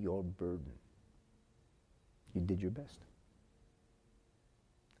won't be your burden. You did your best.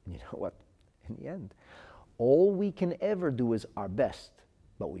 And you know what? In the end, all we can ever do is our best,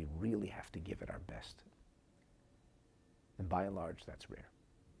 but we really have to give it our best. And by and large, that's rare.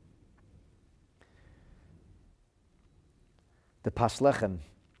 The Pas Lechem,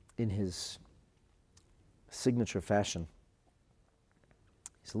 in his signature fashion,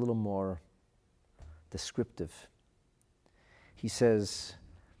 he's a little more descriptive. He says,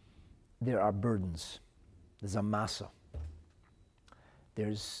 there are burdens. There's a masa.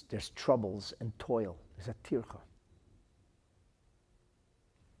 There's troubles and toil. There's a tircha.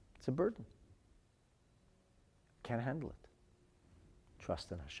 It's a burden. Can't handle it.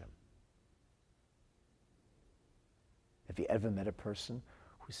 Trust in Hashem. Have you ever met a person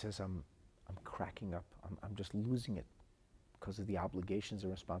who says, I'm cracking up, I'm just losing it because of the obligations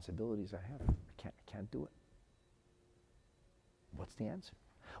and responsibilities I have. I can't do it. What's the answer?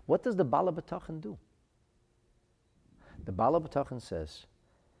 What does the Bitachon do? The Bitachon says,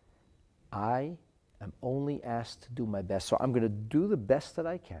 I am only asked to do my best, so I'm going to do the best that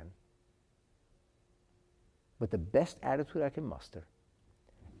I can with the best attitude I can muster,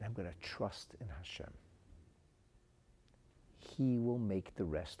 and I'm going to trust in Hashem. He will make the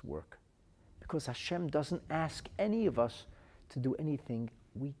rest work. Because Hashem doesn't ask any of us to do anything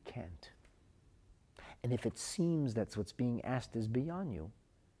we can't. And if it seems that what's being asked is beyond you,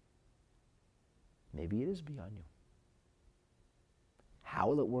 maybe it is beyond you. How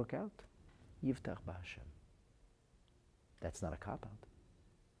will it work out? Yiftach b'Hashem. That's not a cop-out.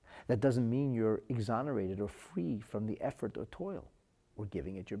 That doesn't mean you're exonerated or free from the effort or toil or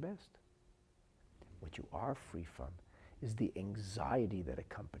giving it your best. What you are free from is the anxiety that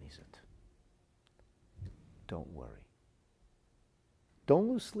accompanies it. Don't worry. Don't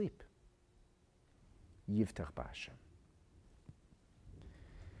lose sleep. Yiftach b'Hashem.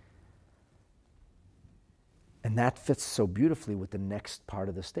 And that fits so beautifully with the next part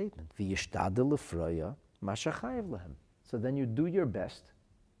of the statement. V'yishtadel l'froya ma shechayev lehem. So then you do your best.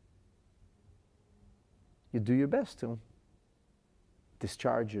 You do your best to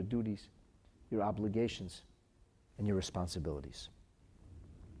discharge your duties, your obligations, and your responsibilities.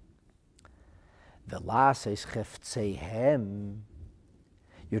 V'laseis cheftzeihem.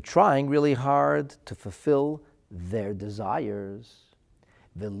 You're trying really hard to fulfill their desires.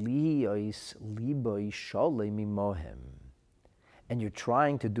 V'liyos liboi sholei mimohem. And you're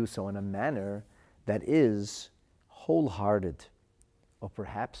trying to do so in a manner that is wholehearted, or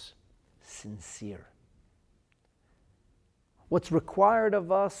perhaps sincere. What's required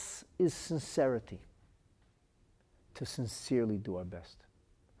of us is sincerity. To sincerely do our best.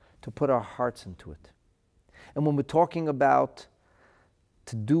 To put our hearts into it. And when we're talking about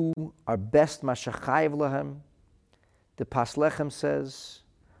to do our best, mashachayev lahem, the Pas Lechem says,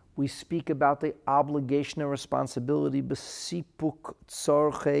 we speak about the obligation and responsibility, besipuk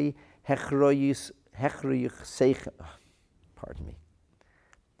tzorchei hechrich seichem, pardon me,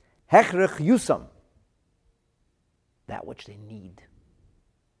 hechrich yusam, that which they need.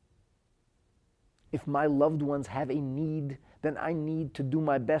 If my loved ones have a need, then I need to do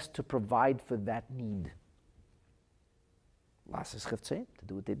my best to provide for that need. Lases cheftzei, to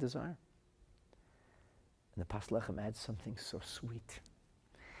do what they desire. And the Pas Lechem adds something so sweet.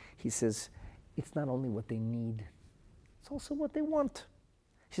 He says, it's not only what they need, it's also what they want.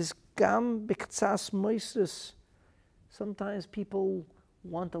 He says, Gam biktsas moises. Sometimes people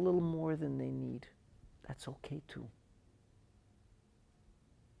want a little more than they need. That's okay too.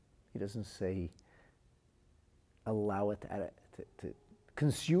 He doesn't say, allow it to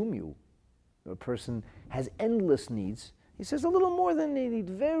consume you. A person has endless needs. He says a little more than they need.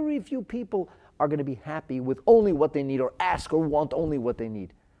 Very few people are going to be happy with only what they need or ask or want only what they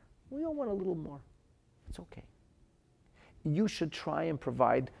need. We all want a little more. It's okay. You should try and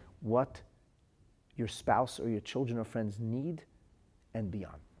provide what your spouse or your children or friends need and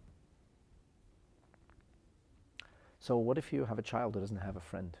beyond. So what if you have a child who doesn't have a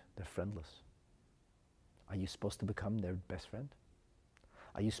friend? They're friendless. Are you supposed to become their best friend?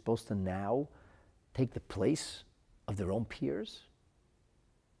 Are you supposed to now take the place of their own peers?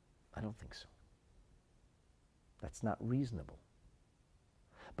 I don't think so. That's not reasonable.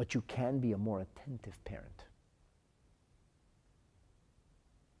 But you can be a more attentive parent.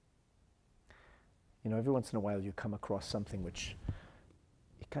 You know, every once in a while you come across something which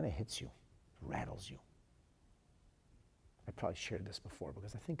it kind of hits you, rattles you. I probably shared this before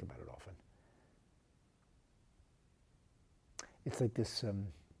because I think about it often. It's like this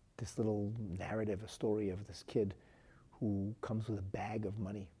little narrative, a story of this kid who comes with a bag of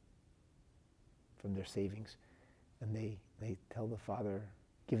money from their savings, and they tell the father,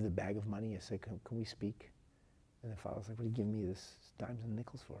 give the bag of money. I say, can we speak? And the father's like, what are you giving me this dimes and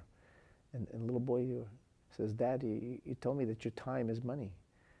nickels for? And the little boy says, Dad, you told me that your time is money,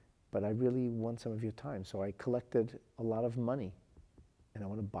 but I really want some of your time. So I collected a lot of money, and I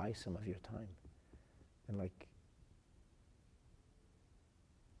want to buy some of your time. And like,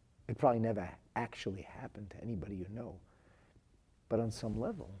 it probably never actually happened to anybody you know, but on some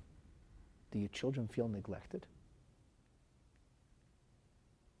level, do your children feel neglected?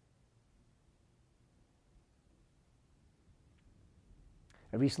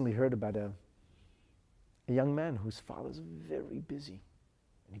 I recently heard about a young man whose father's very busy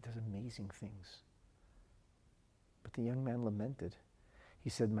and he does amazing things. But the young man lamented. He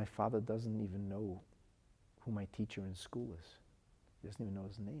said, my father doesn't even know who my teacher in school is. He doesn't even know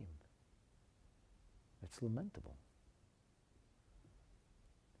his name. It's lamentable.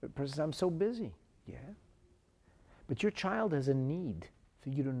 The person says, I'm so busy. Yeah. But your child has a need for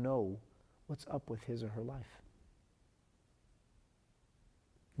you to know what's up with his or her life.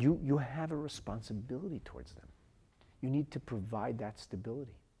 You have a responsibility towards them. You need to provide that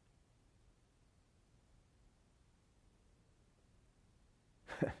stability.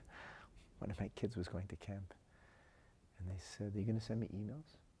 One of my kids was going to camp, and they said, are you going to send me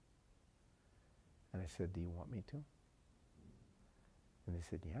emails? And I said, do you want me to? And they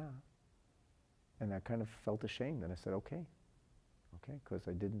said, yeah. And I kind of felt ashamed, and I said, okay, because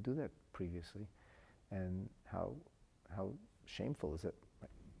I didn't do that previously. And how shameful is it?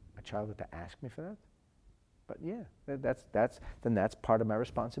 A child had to ask me for that? But yeah, that's part of my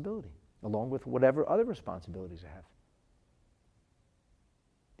responsibility, along with whatever other responsibilities I have.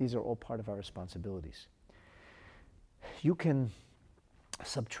 These are all part of our responsibilities. You can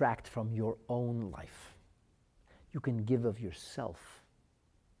subtract from your own life. You can give of yourself.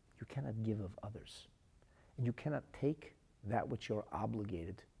 You cannot give of others. And you cannot take that which you're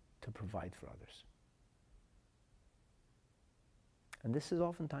obligated to provide for others. And this is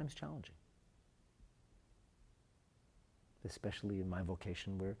oftentimes challenging, especially in my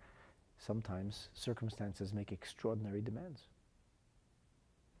vocation where sometimes circumstances make extraordinary demands.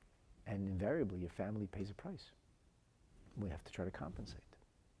 And invariably your family pays a price. We have to try to compensate.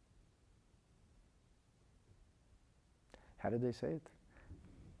 How did they say it?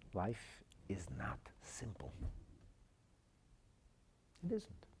 Life is not simple. It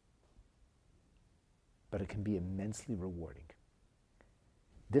isn't. But it can be immensely rewarding.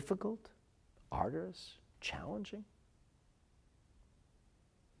 Difficult, arduous, challenging?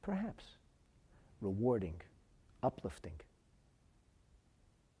 Perhaps. Rewarding, uplifting,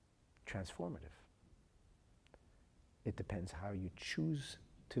 transformative. It depends how you choose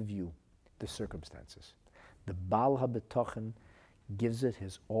to view the circumstances. The Baal HaBitachon gives it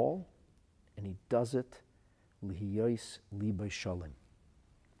his all, and he does it lihiyos libay shalom.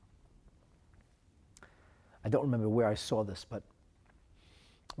 I don't remember where I saw this, but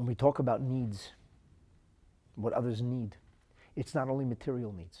when we talk about needs, what others need, it's not only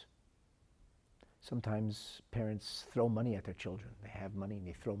material needs. Sometimes parents throw money at their children. They have money and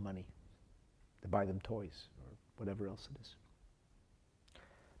they throw money. They buy them toys or whatever else it is.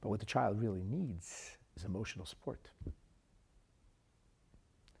 But what the child really needs is emotional support.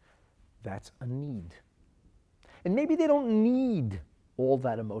 That's a need. And maybe they don't need all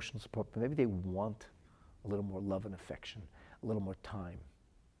that emotional support, but maybe they want a little more love and affection, a little more time,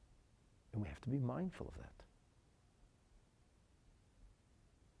 And we have to be mindful of that.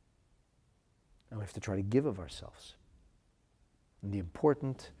 And we have to try to give of ourselves. And the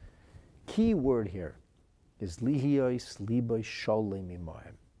important key word here is lihiyos libos sholem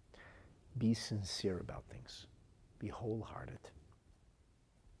imohem. Be sincere about things. Be wholehearted.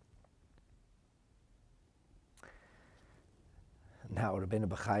 Now, Rabbeinu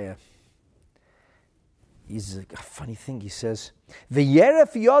Bachaya, he's a funny thing. He says,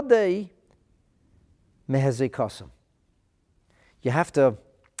 "V'yeref yodei mehezei kasam." You have to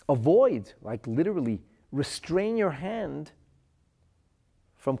avoid, like literally, restrain your hand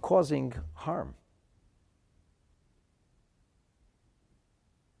from causing harm.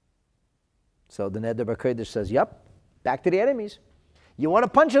 So the Neder B'Kodesh says, "Yep, back to the enemies. You want to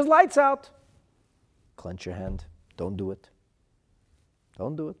punch his lights out? Clench your hand. Don't do it.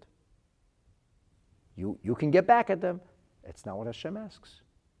 Don't do it. You can get back at them. It's not what Hashem asks."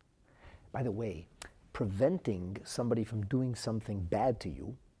 By the way, preventing somebody from doing something bad to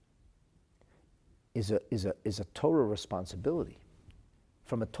you is a Torah responsibility.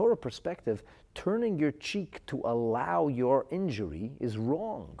 From a Torah perspective, turning your cheek to allow your injury is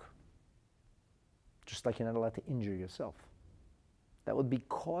wrong. Just like you're not allowed to injure yourself. That would be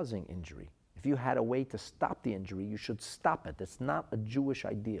causing injury. If you had a way to stop the injury, you should stop it. It's not a Jewish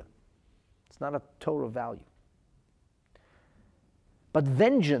idea. It's not a Torah value. But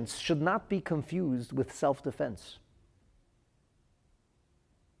vengeance should not be confused with self-defense.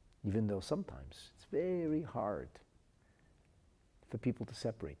 Even though sometimes it's very hard for people to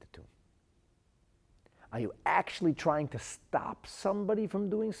separate the two. Are you actually trying to stop somebody from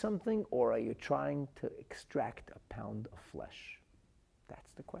doing something, or are you trying to extract a pound of flesh?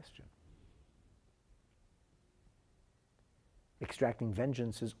 That's the question. Extracting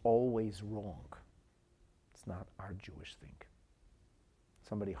vengeance is always wrong. It's not our Jewish thing.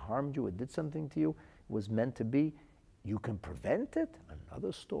 Somebody harmed you or did something to you, it was meant to be. You can prevent it,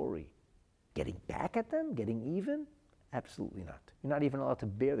 another story. Getting back at them, getting even? Absolutely not. You're not even allowed to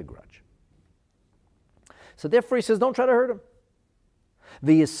bear the grudge. So therefore he says, don't try to hurt him.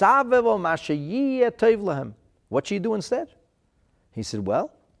 What should you do instead? He said,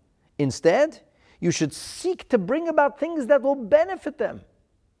 well, instead, you should seek to bring about things that will benefit them.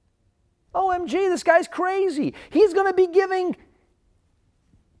 OMG, this guy's crazy. He's going to be giving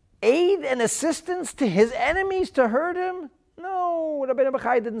aid and assistance to his enemies to hurt him? No, Rabbeinu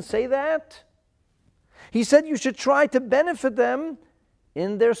Bachaya didn't say that. He said you should try to benefit them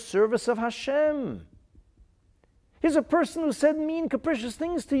in their service of Hashem. Here's a person who said mean, capricious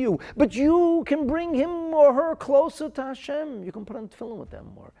things to you, but you can bring him or her closer to Hashem. You can put on tefillin with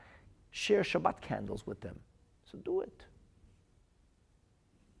them or share Shabbat candles with them. So do it.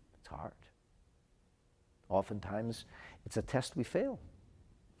 It's hard. Oftentimes, it's a test we fail.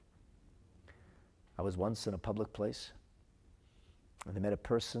 I was once in a public place, and I met a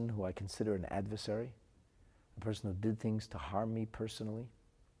person who I consider an adversary, a person who did things to harm me personally,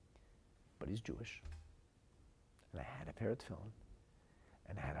 but he's Jewish. And I had a pair of tefillin,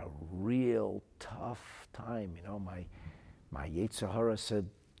 and I had a real tough time. You know, my Yetzer Hara said,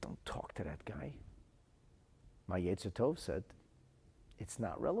 don't talk to that guy. My Yetzer Tov said, it's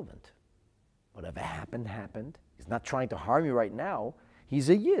not relevant. Whatever happened, happened. He's not trying to harm you right now. He's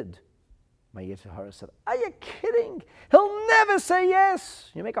a Yid. My Yetzer Hara said, are you kidding? He'll never say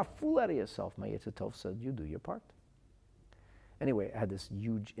yes. You make a fool out of yourself. My Yetzer Tov said, you do your part. Anyway, I had this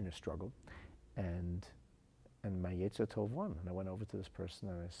huge inner struggle, and my Yetzer Tov won. And I went over to this person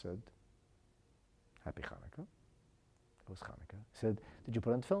and I said, Happy Hanukkah. It was Hanukkah. I said, did you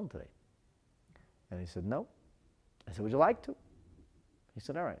put on tefillin today? And he said, no. I said, would you like to? He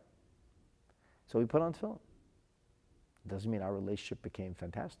said, all right. So we put on tefillin. Doesn't mean our relationship became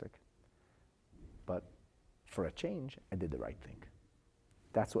fantastic. But for a change, I did the right thing.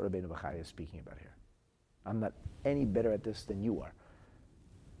 That's what Rabbeinu Bachaya is speaking about here. I'm not any better at this than you are.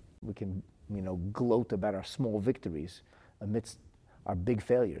 We can, gloat about our small victories amidst our big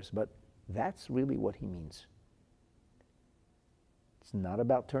failures, but that's really what he means. It's not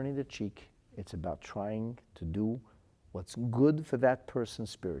about turning the cheek. It's about trying to do what's good for that person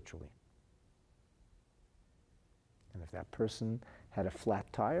spiritually. And if that person had a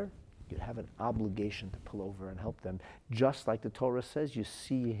flat tire, you'd have an obligation to pull over and help them. Just like the Torah says, you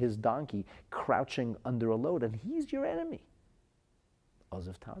see his donkey crouching under a load, and he's your enemy.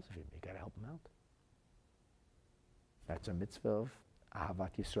 Ozav Tazavim, you got to help him out. That's a mitzvah of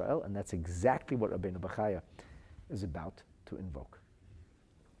Ahavat Yisrael, and that's exactly what Rabbeinu Bachaya is about to invoke.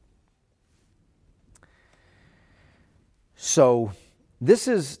 So, this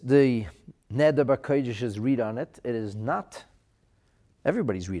is the Neder B'Kodesh's read on it. It is not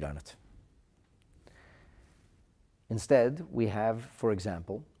everybody's read on it. Instead, we have, for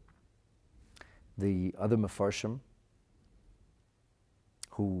example, the other Mefarshim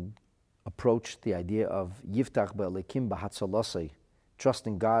who approached the idea of Yiftach be'alekim b'hatzalasei,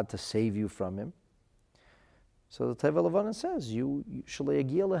 trusting God to save you from him. So the Teva Levanon says, you shalei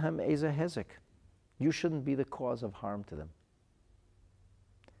yagia lehem eza hezek. You shouldn't be the cause of harm to them.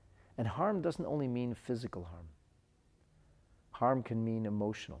 And harm doesn't only mean physical harm. Harm can mean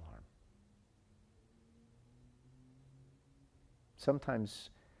emotional harm.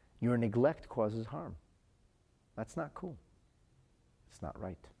 Sometimes your neglect causes harm. That's not cool. It's not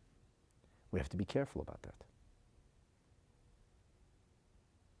right. We have to be careful about that.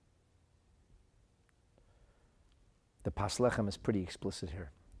 The Pas Lechem is pretty explicit here.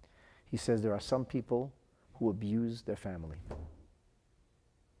 He says there are some people who abuse their family.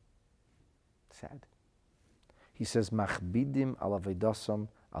 Sad. He says, Machbidim al avedasam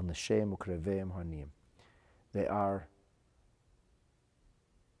al nesheim ukreveim harniim. They are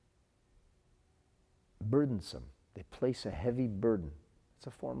burdensome. They place a heavy burden. It's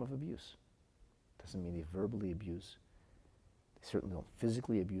a form of abuse. Doesn't mean they verbally abuse. They certainly don't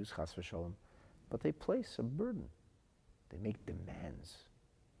physically abuse, chas v'sholem, but they place a burden. They make demands,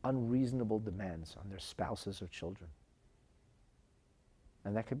 unreasonable demands on their spouses or children.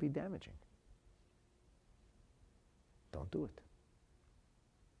 And that could be damaging. Don't do it.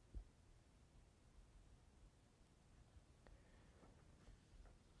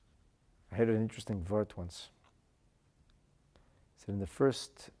 I heard an interesting word once. It said in the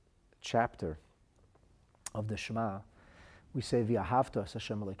first chapter of the Shema, we say, V'ahavta es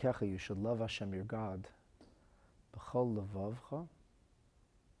Hashem Elokecha, you should love Hashem your God, b'chol levavcha,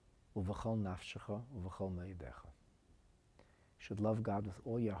 u'v'chol nafshecha, u'v'chol me'idecha. You should love God with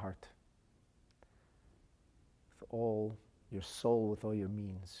all your heart, with all your soul, with all your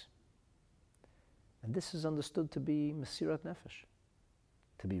means. And this is understood to be Mesirat Nefesh,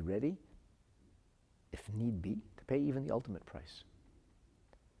 to be ready, if need be, to pay even the ultimate price.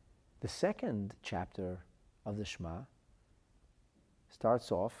 The second chapter of the Shema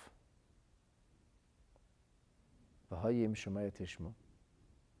starts off, V'hayim shomaya tishmu,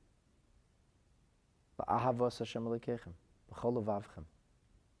 V'ahavas Hashem Elokeichem, V'chol levavchem.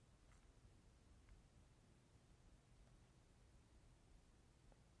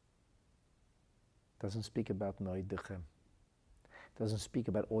 Doesn't speak about noidechem. Doesn't speak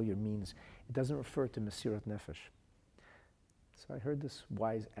about all your means. It doesn't refer to Mesirat Nefesh. So I heard this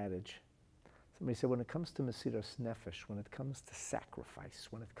wise adage. Somebody said, when it comes to Mesirat Nefesh, when it comes to sacrifice,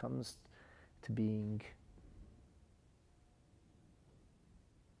 when it comes to being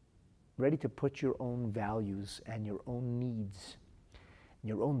ready to put your own values and your own needs and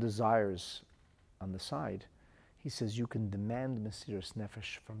your own desires on the side, he says you can demand Mesirat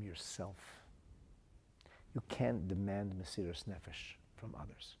Nefesh from yourself. You can't demand Mesirat Nefesh from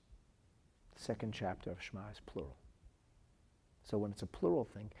others. The second chapter of Shema is plural. So when it's a plural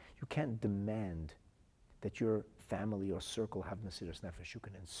thing, you can't demand that your family or circle have Mesirat Nefesh. You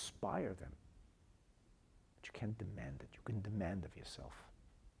can inspire them, but you can't demand it. You can demand of yourself.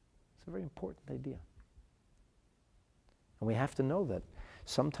 It's a very important idea. And we have to know that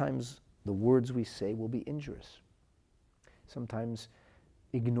sometimes the words we say will be injurious. Sometimes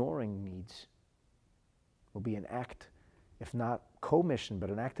ignoring needs will be an act, if not commission, but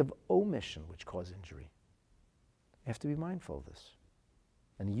an act of omission which cause injury. You have to be mindful of this.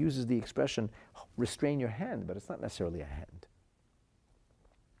 And he uses the expression, restrain your hand, but it's not necessarily a hand.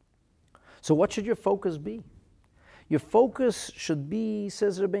 So what should your focus be? Your focus should be,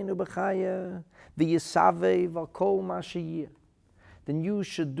 says Rabbeinu Bachaya, v'yisaveh v'kol ma sheyeh. Then you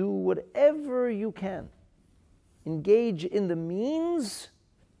should do whatever you can. Engage in the means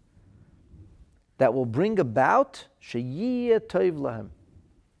that will bring about sheyeh tov lahem.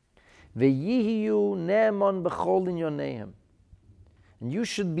 Ve'yihiyu ne'eman b'chol inyonehem. And you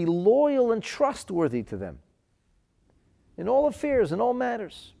should be loyal and trustworthy to them in all affairs, in all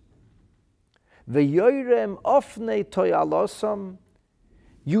matters. Ve'yoyrem ofnei toyalosam.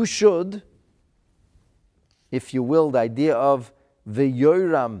 You should, if you will, the idea of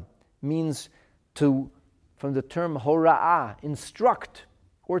ve'yoram means to, from the term hora'ah, instruct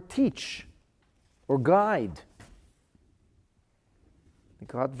or teach or guide. The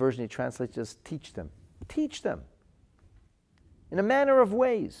God version he translates as teach them. Teach them in a manner of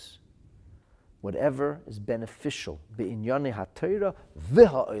ways. Whatever is beneficial. Be'inyane ha'Torah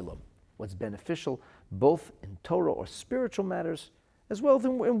v'ha'olam. What's beneficial both in Torah or spiritual matters as well as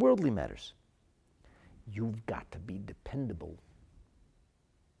in worldly matters. You've got to be dependable.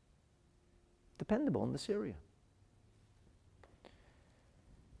 Dependable in this area.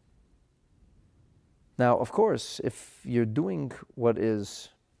 Now, of course, if you're doing what is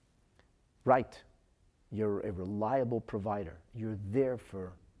right, you're a reliable provider. You're there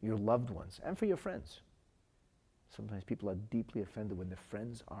for your loved ones and for your friends. Sometimes people are deeply offended when their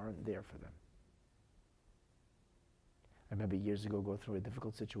friends aren't there for them. I remember years ago going through a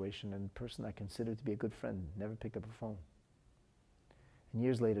difficult situation, and a person I considered to be a good friend never picked up a phone. And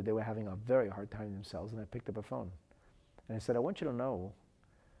years later, they were having a very hard time themselves, and I picked up a phone. And I said, I want you to know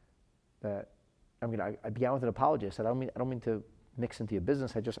that, I began with an apology. I said, I don't mean to mix into your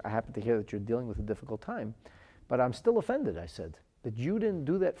business. I happen to hear that you're dealing with a difficult time, but I'm still offended, I said, that you didn't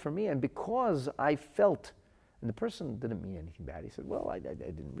do that for me. And because I felt, and the person didn't mean anything bad. He said, well, I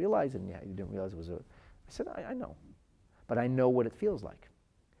didn't realize, and yeah, you didn't realize it was I said, I know. But I know what it feels like.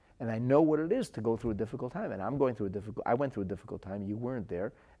 And I know what it is to go through a difficult time. And I went through a difficult time. You weren't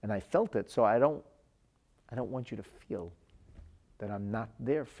there, and I felt it. So I don't want you to feel that I'm not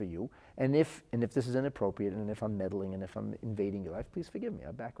there for you. And if this is inappropriate, and if I'm meddling, and if I'm invading your life, please forgive me.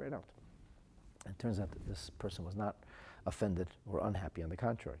 I'll back right out. And it turns out that this person was not offended or unhappy. On the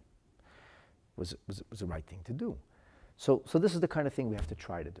contrary, was the right thing to do. So this is the kind of thing we have to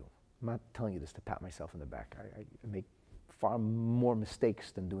try to do. I'm not telling you this to pat myself in the back. I make far more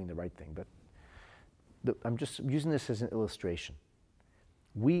mistakes than doing the right thing, but I'm just using this as an illustration.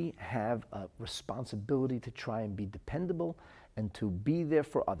 We have a responsibility to try and be dependable and to be there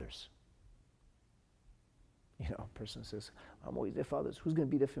for others. You know, a person says, I'm always there for others. Who's going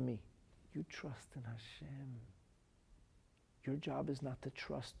to be there for me? You trust in Hashem. Your job is not to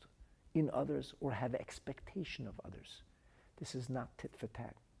trust in others or have expectation of others. This is not tit for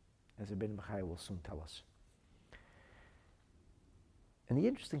tat, as Rabbeinu Bachaya will soon tell us. And the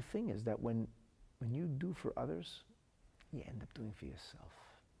interesting thing is that when you do for others, you end up doing for yourself.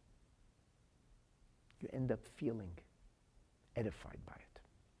 You end up feeling edified by it.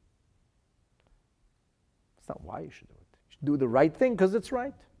 It's not why you should do it. You should do the right thing because it's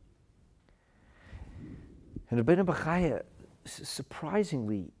right. And Rabbeinu Bachaya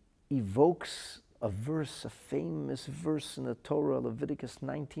surprisingly evokes a verse, a famous verse in the Torah, Leviticus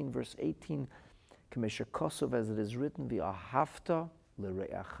 19, verse 18, K'mesher Kosov, as it is written, V'ahavta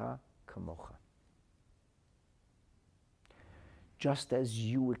l're'acha kamocha. Just as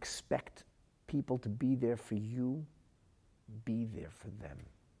you expect people to be there for you, be there for them.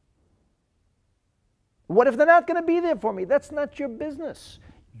 What if they're not going to be there for me? That's not your business.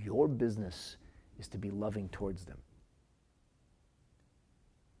 Your business is to be loving towards them.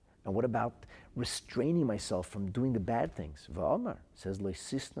 And what about restraining myself from doing the bad things? V'amar says,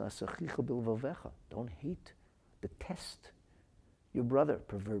 don't hate, detest your brother,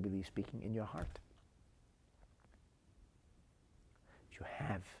 proverbially speaking, in your heart. If you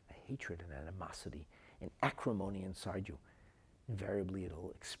have a hatred and animosity and acrimony inside you, invariably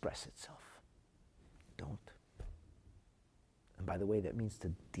it'll express itself. Don't. And by the way, that means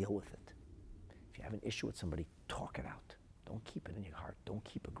to deal with it. If you have an issue with somebody, talk it out. Don't keep it in your heart. Don't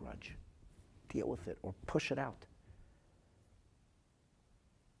keep a grudge. Deal with it or push it out.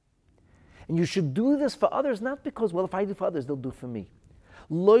 And you should do this for others, not because, well, if I do for others, they'll do for me.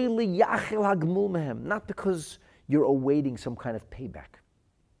 Not because you're awaiting some kind of payback.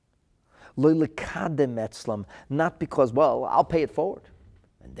 Not because, well, I'll pay it forward,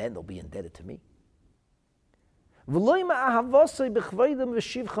 and then they'll be indebted to me. I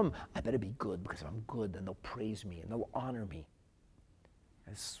better be good because if I'm good, then they'll praise me and they'll honor me.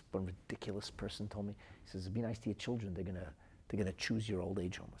 As one ridiculous person told me, he says, be nice to your children. They're gonna choose your old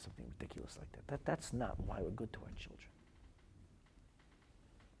age home or something ridiculous like that. That's not why we're good to our children.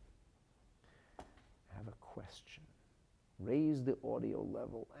 I have a question. Raise the audio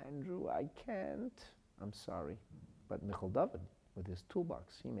level. Andrew, I can't. I'm sorry. But Michal David, with his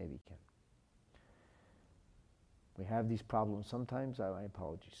toolbox, he maybe can. We have these problems sometimes. My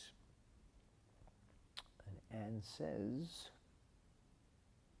apologies. And Anne says,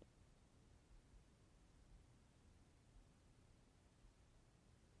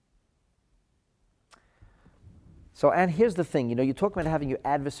 and here's the thing, you talk about having your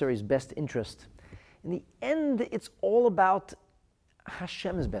adversary's best interest. In the end, it's all about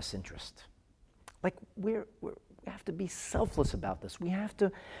Hashem's best interest. Like we have to be selfless about this. We have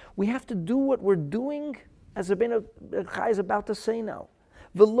to do what we're doing, as Rabbeinu Bachaya is about to say now.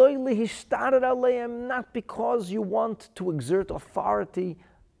 Not because you want to exert authority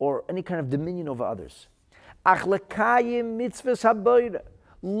or any kind of dominion over others.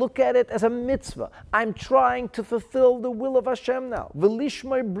 Look at it as a mitzvah. I'm trying to fulfill the will of Hashem now.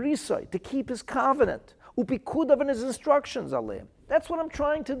 To keep His covenant. Upikudav and His instructions. That's what I'm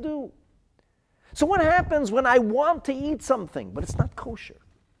trying to do. So what happens when I want to eat something, but it's not kosher?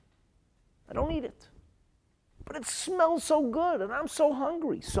 I don't eat it. But it smells so good and I'm so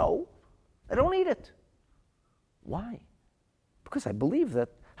hungry. So I don't eat it. Why? Because I believe that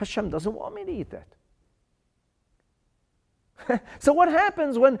Hashem doesn't want me to eat that. So what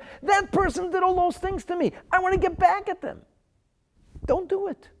happens when that person did all those things to me? I want to get back at them. Don't do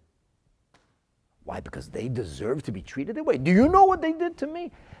it. Why? Because they deserve to be treated that way. Do you know what they did to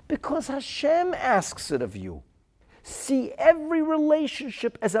me? Because Hashem asks it of you. See every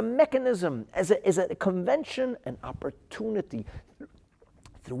relationship as a mechanism, as a convention, an opportunity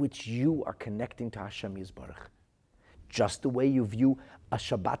through which you are connecting to Hashem Yisbarach. Just the way you view a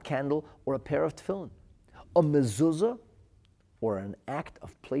Shabbat candle or a pair of tefillin. A mezuzah or an act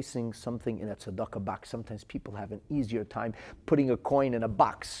of placing something in a tzedakah box. Sometimes people have an easier time putting a coin in a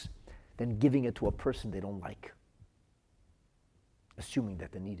box than giving it to a person they don't like, assuming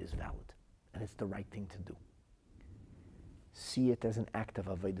that the need is valid and it's the right thing to do. See it as an act of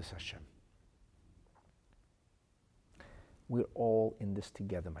avodas Hashem. We're all in this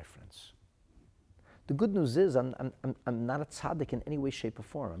together, my friends. The good news is I'm not a tzaddik in any way, shape, or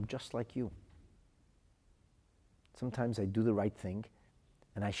form. I'm just like you. Sometimes I do the right thing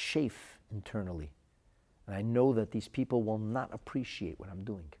and I chafe internally. And I know that these people will not appreciate what I'm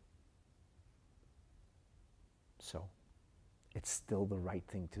doing. So, it's still the right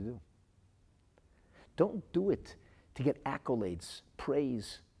thing to do. Don't do it to get accolades,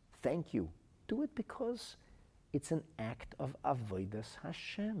 praise, thank you. Do it because it's an act of avodas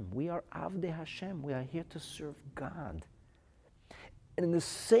Hashem. We are avdei Hashem. We are here to serve God. And in the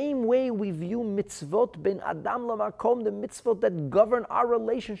same way we view mitzvot ben adam lamakom, the mitzvot that govern our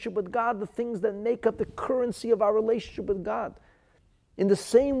relationship with God, the things that make up the currency of our relationship with God. In the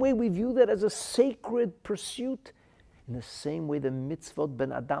same way we view that as a sacred pursuit, in the same way the mitzvot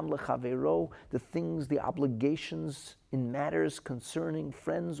ben adam lechavero, the things, the obligations in matters concerning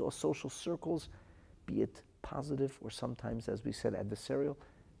friends or social circles, be it positive or sometimes, as we said, adversarial,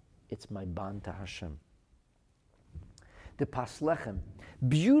 it's my bond to Hashem. The Pas Lechem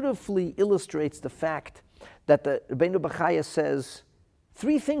beautifully illustrates the fact that the Rabbeinu Bachaya says,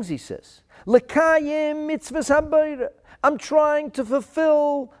 three things he says. Lekayim mitzvahs habayra. I'm trying to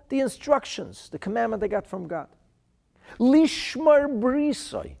fulfill the instructions, the commandment I got from God. Lishmar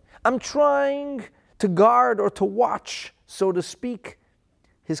brisoi. I'm trying to guard or to watch, so to speak,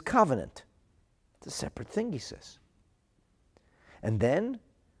 his covenant. It's a separate thing, he says. And then,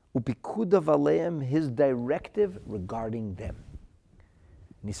 upikudav aleim, his directive regarding them.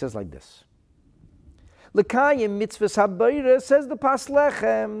 And he says like this. L'kayim mitzvahs habayra, says the Pas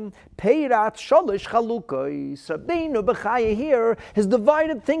Lechem, peirat sholish chalukos. Rabbeinu Bachaya here has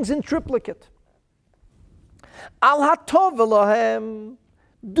divided things in triplicate. Al hatov lahem,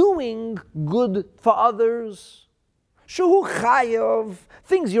 doing good for others. Shuhu chayav,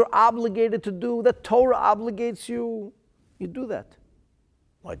 things you're obligated to do, that Torah obligates you. You do that.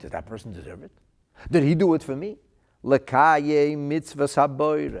 Why, does that person deserve it? Did he do it for me? L'kaye mitzvahs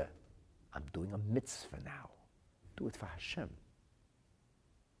habayra. I'm doing a mitzvah now. Do it for Hashem.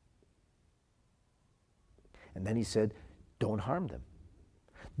 And then he said, don't harm them.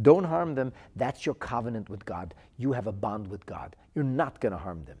 Don't harm them. That's your covenant with God. You have a bond with God. You're not going to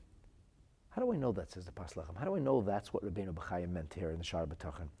harm them. How do I know that, says the Pas Lechem? How do I know that's what Rabbeinu Bachaya meant here in the Sha'ar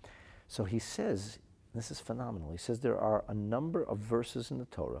HaBitachon? So he says, this is phenomenal, he says there are a number of verses in the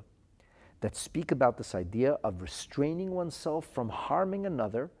Torah that speak about this idea of restraining oneself from harming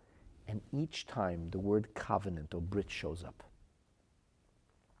another, and each time the word covenant or brit shows up.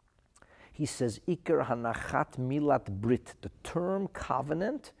 He says, Iker hanachat milat brit. The term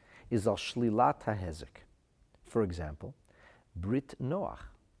covenant is al shlilat hahezek. For example, Brit Noach,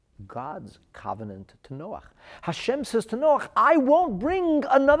 God's covenant to Noach. Hashem says to Noach, I won't bring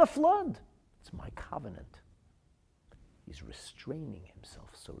another flood. It's my covenant. He's restraining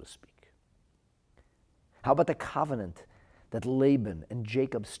himself, so to speak. How about the covenant that Laban and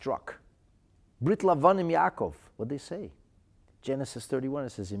Jacob struck? Brit Lavanim Yaakov, what'd they say? Genesis 31,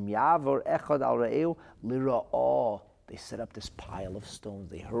 it says, Im yavor echad al re'eu lira'ah. They set up this pile of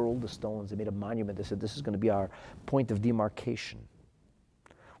stones. They hurled the stones. They made a monument. They said, this is going to be our point of demarcation.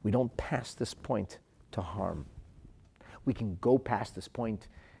 We don't pass this point to harm. We can go past this point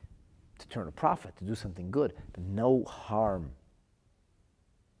to turn a profit, to do something good, but no harm.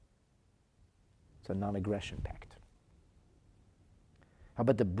 It's a non-aggression pact. How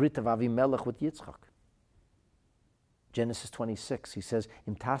about the Brit of Avimelech with Yitzchak? Genesis 26, he says,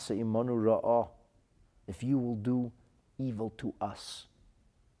 Im tasa imonu ra'ah, if you will do evil to us.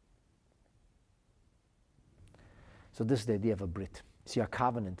 So this is the idea of a Brit. See, our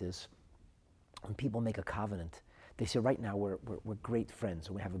covenant is, when people make a covenant, They say right now we're great friends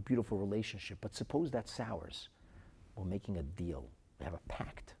and we have a beautiful relationship, but suppose that sours. We're making a deal. We have a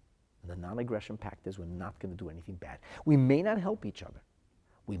pact. And the non-aggression pact is we're not going to do anything bad. We may not help each other.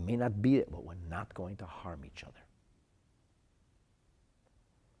 We may not beat it, but we're not going to harm each other.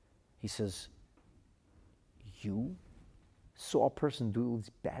 He says, you saw a person do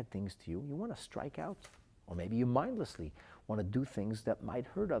these bad things to you. You want to strike out. Or maybe you mindlessly want to do things that might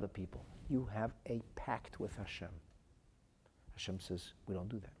hurt other people. You have a pact with Hashem. Hashem says, we don't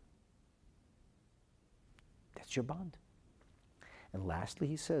do that. That's your bond. And lastly,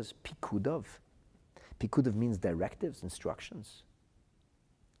 he says, pikudov. Pikudov means directives, instructions.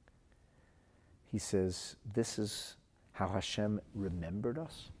 He says, this is how Hashem remembered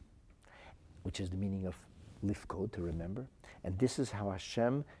us, which is the meaning of lifkod, to remember. And this is how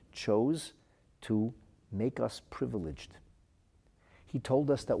Hashem chose to make us privileged. He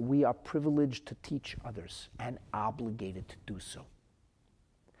told us that we are privileged to teach others and obligated to do so.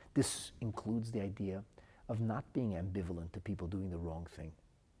 This includes the idea of not being ambivalent to people doing the wrong thing,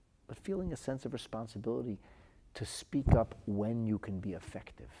 but feeling a sense of responsibility to speak up when you can be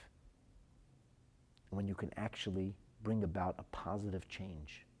effective, when you can actually bring about a positive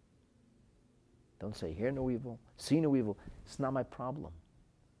change. Don't say, hear no evil, see no evil. It's not my problem.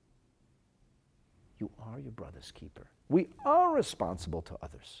 You are your brother's keeper. We are responsible to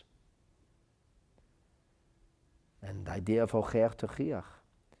others. And the idea of hocher techiach,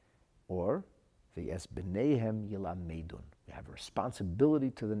 or v'es b'neihem yilamedun. We have a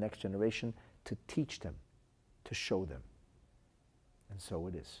responsibility to the next generation to teach them, to show them. And so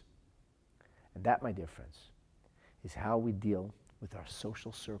it is. And that, my dear friends, is how we deal with our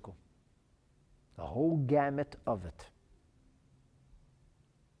social circle. The whole gamut of it.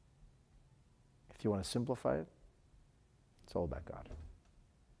 If you want to simplify it, it's all about God.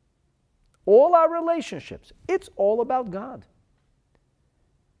 All our relationships, it's all about God.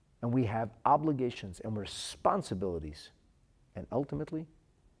 And we have obligations and responsibilities. And ultimately,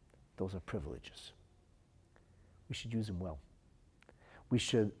 those are privileges. We should use them well. We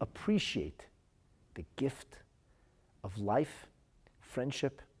should appreciate the gift of life,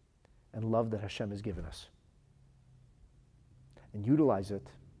 friendship, and love that Hashem has given us. And utilize it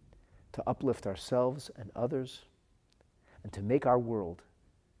to uplift ourselves and others, and to make our world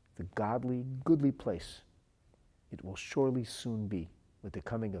the godly, goodly place it will surely soon be with the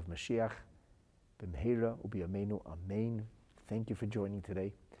coming of Mashiach. B'mheira u'b'yameinu, amen. Thank you for joining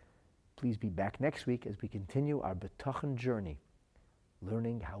today. Please be back next week as we continue our Bitachon journey,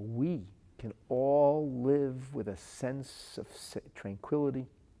 learning how we can all live with a sense of tranquility,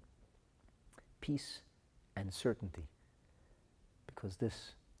 peace, and certainty. Because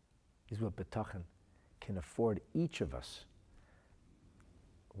this is what Bitachon can afford each of us.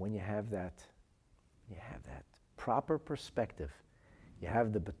 When you have that proper perspective, you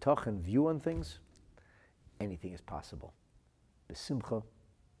have the Bitachon view on things, anything is possible. B'simcha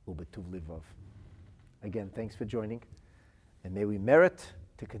u'b'tuv livov. Again, thanks for joining, and may we merit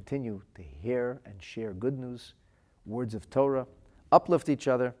to continue to hear and share good news, words of Torah, uplift each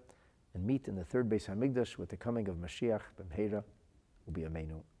other, and meet in the third Beis HaMikdash with the coming of Mashiach. B'mheira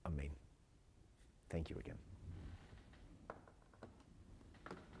u'b'yameinu, amen. Thank you again.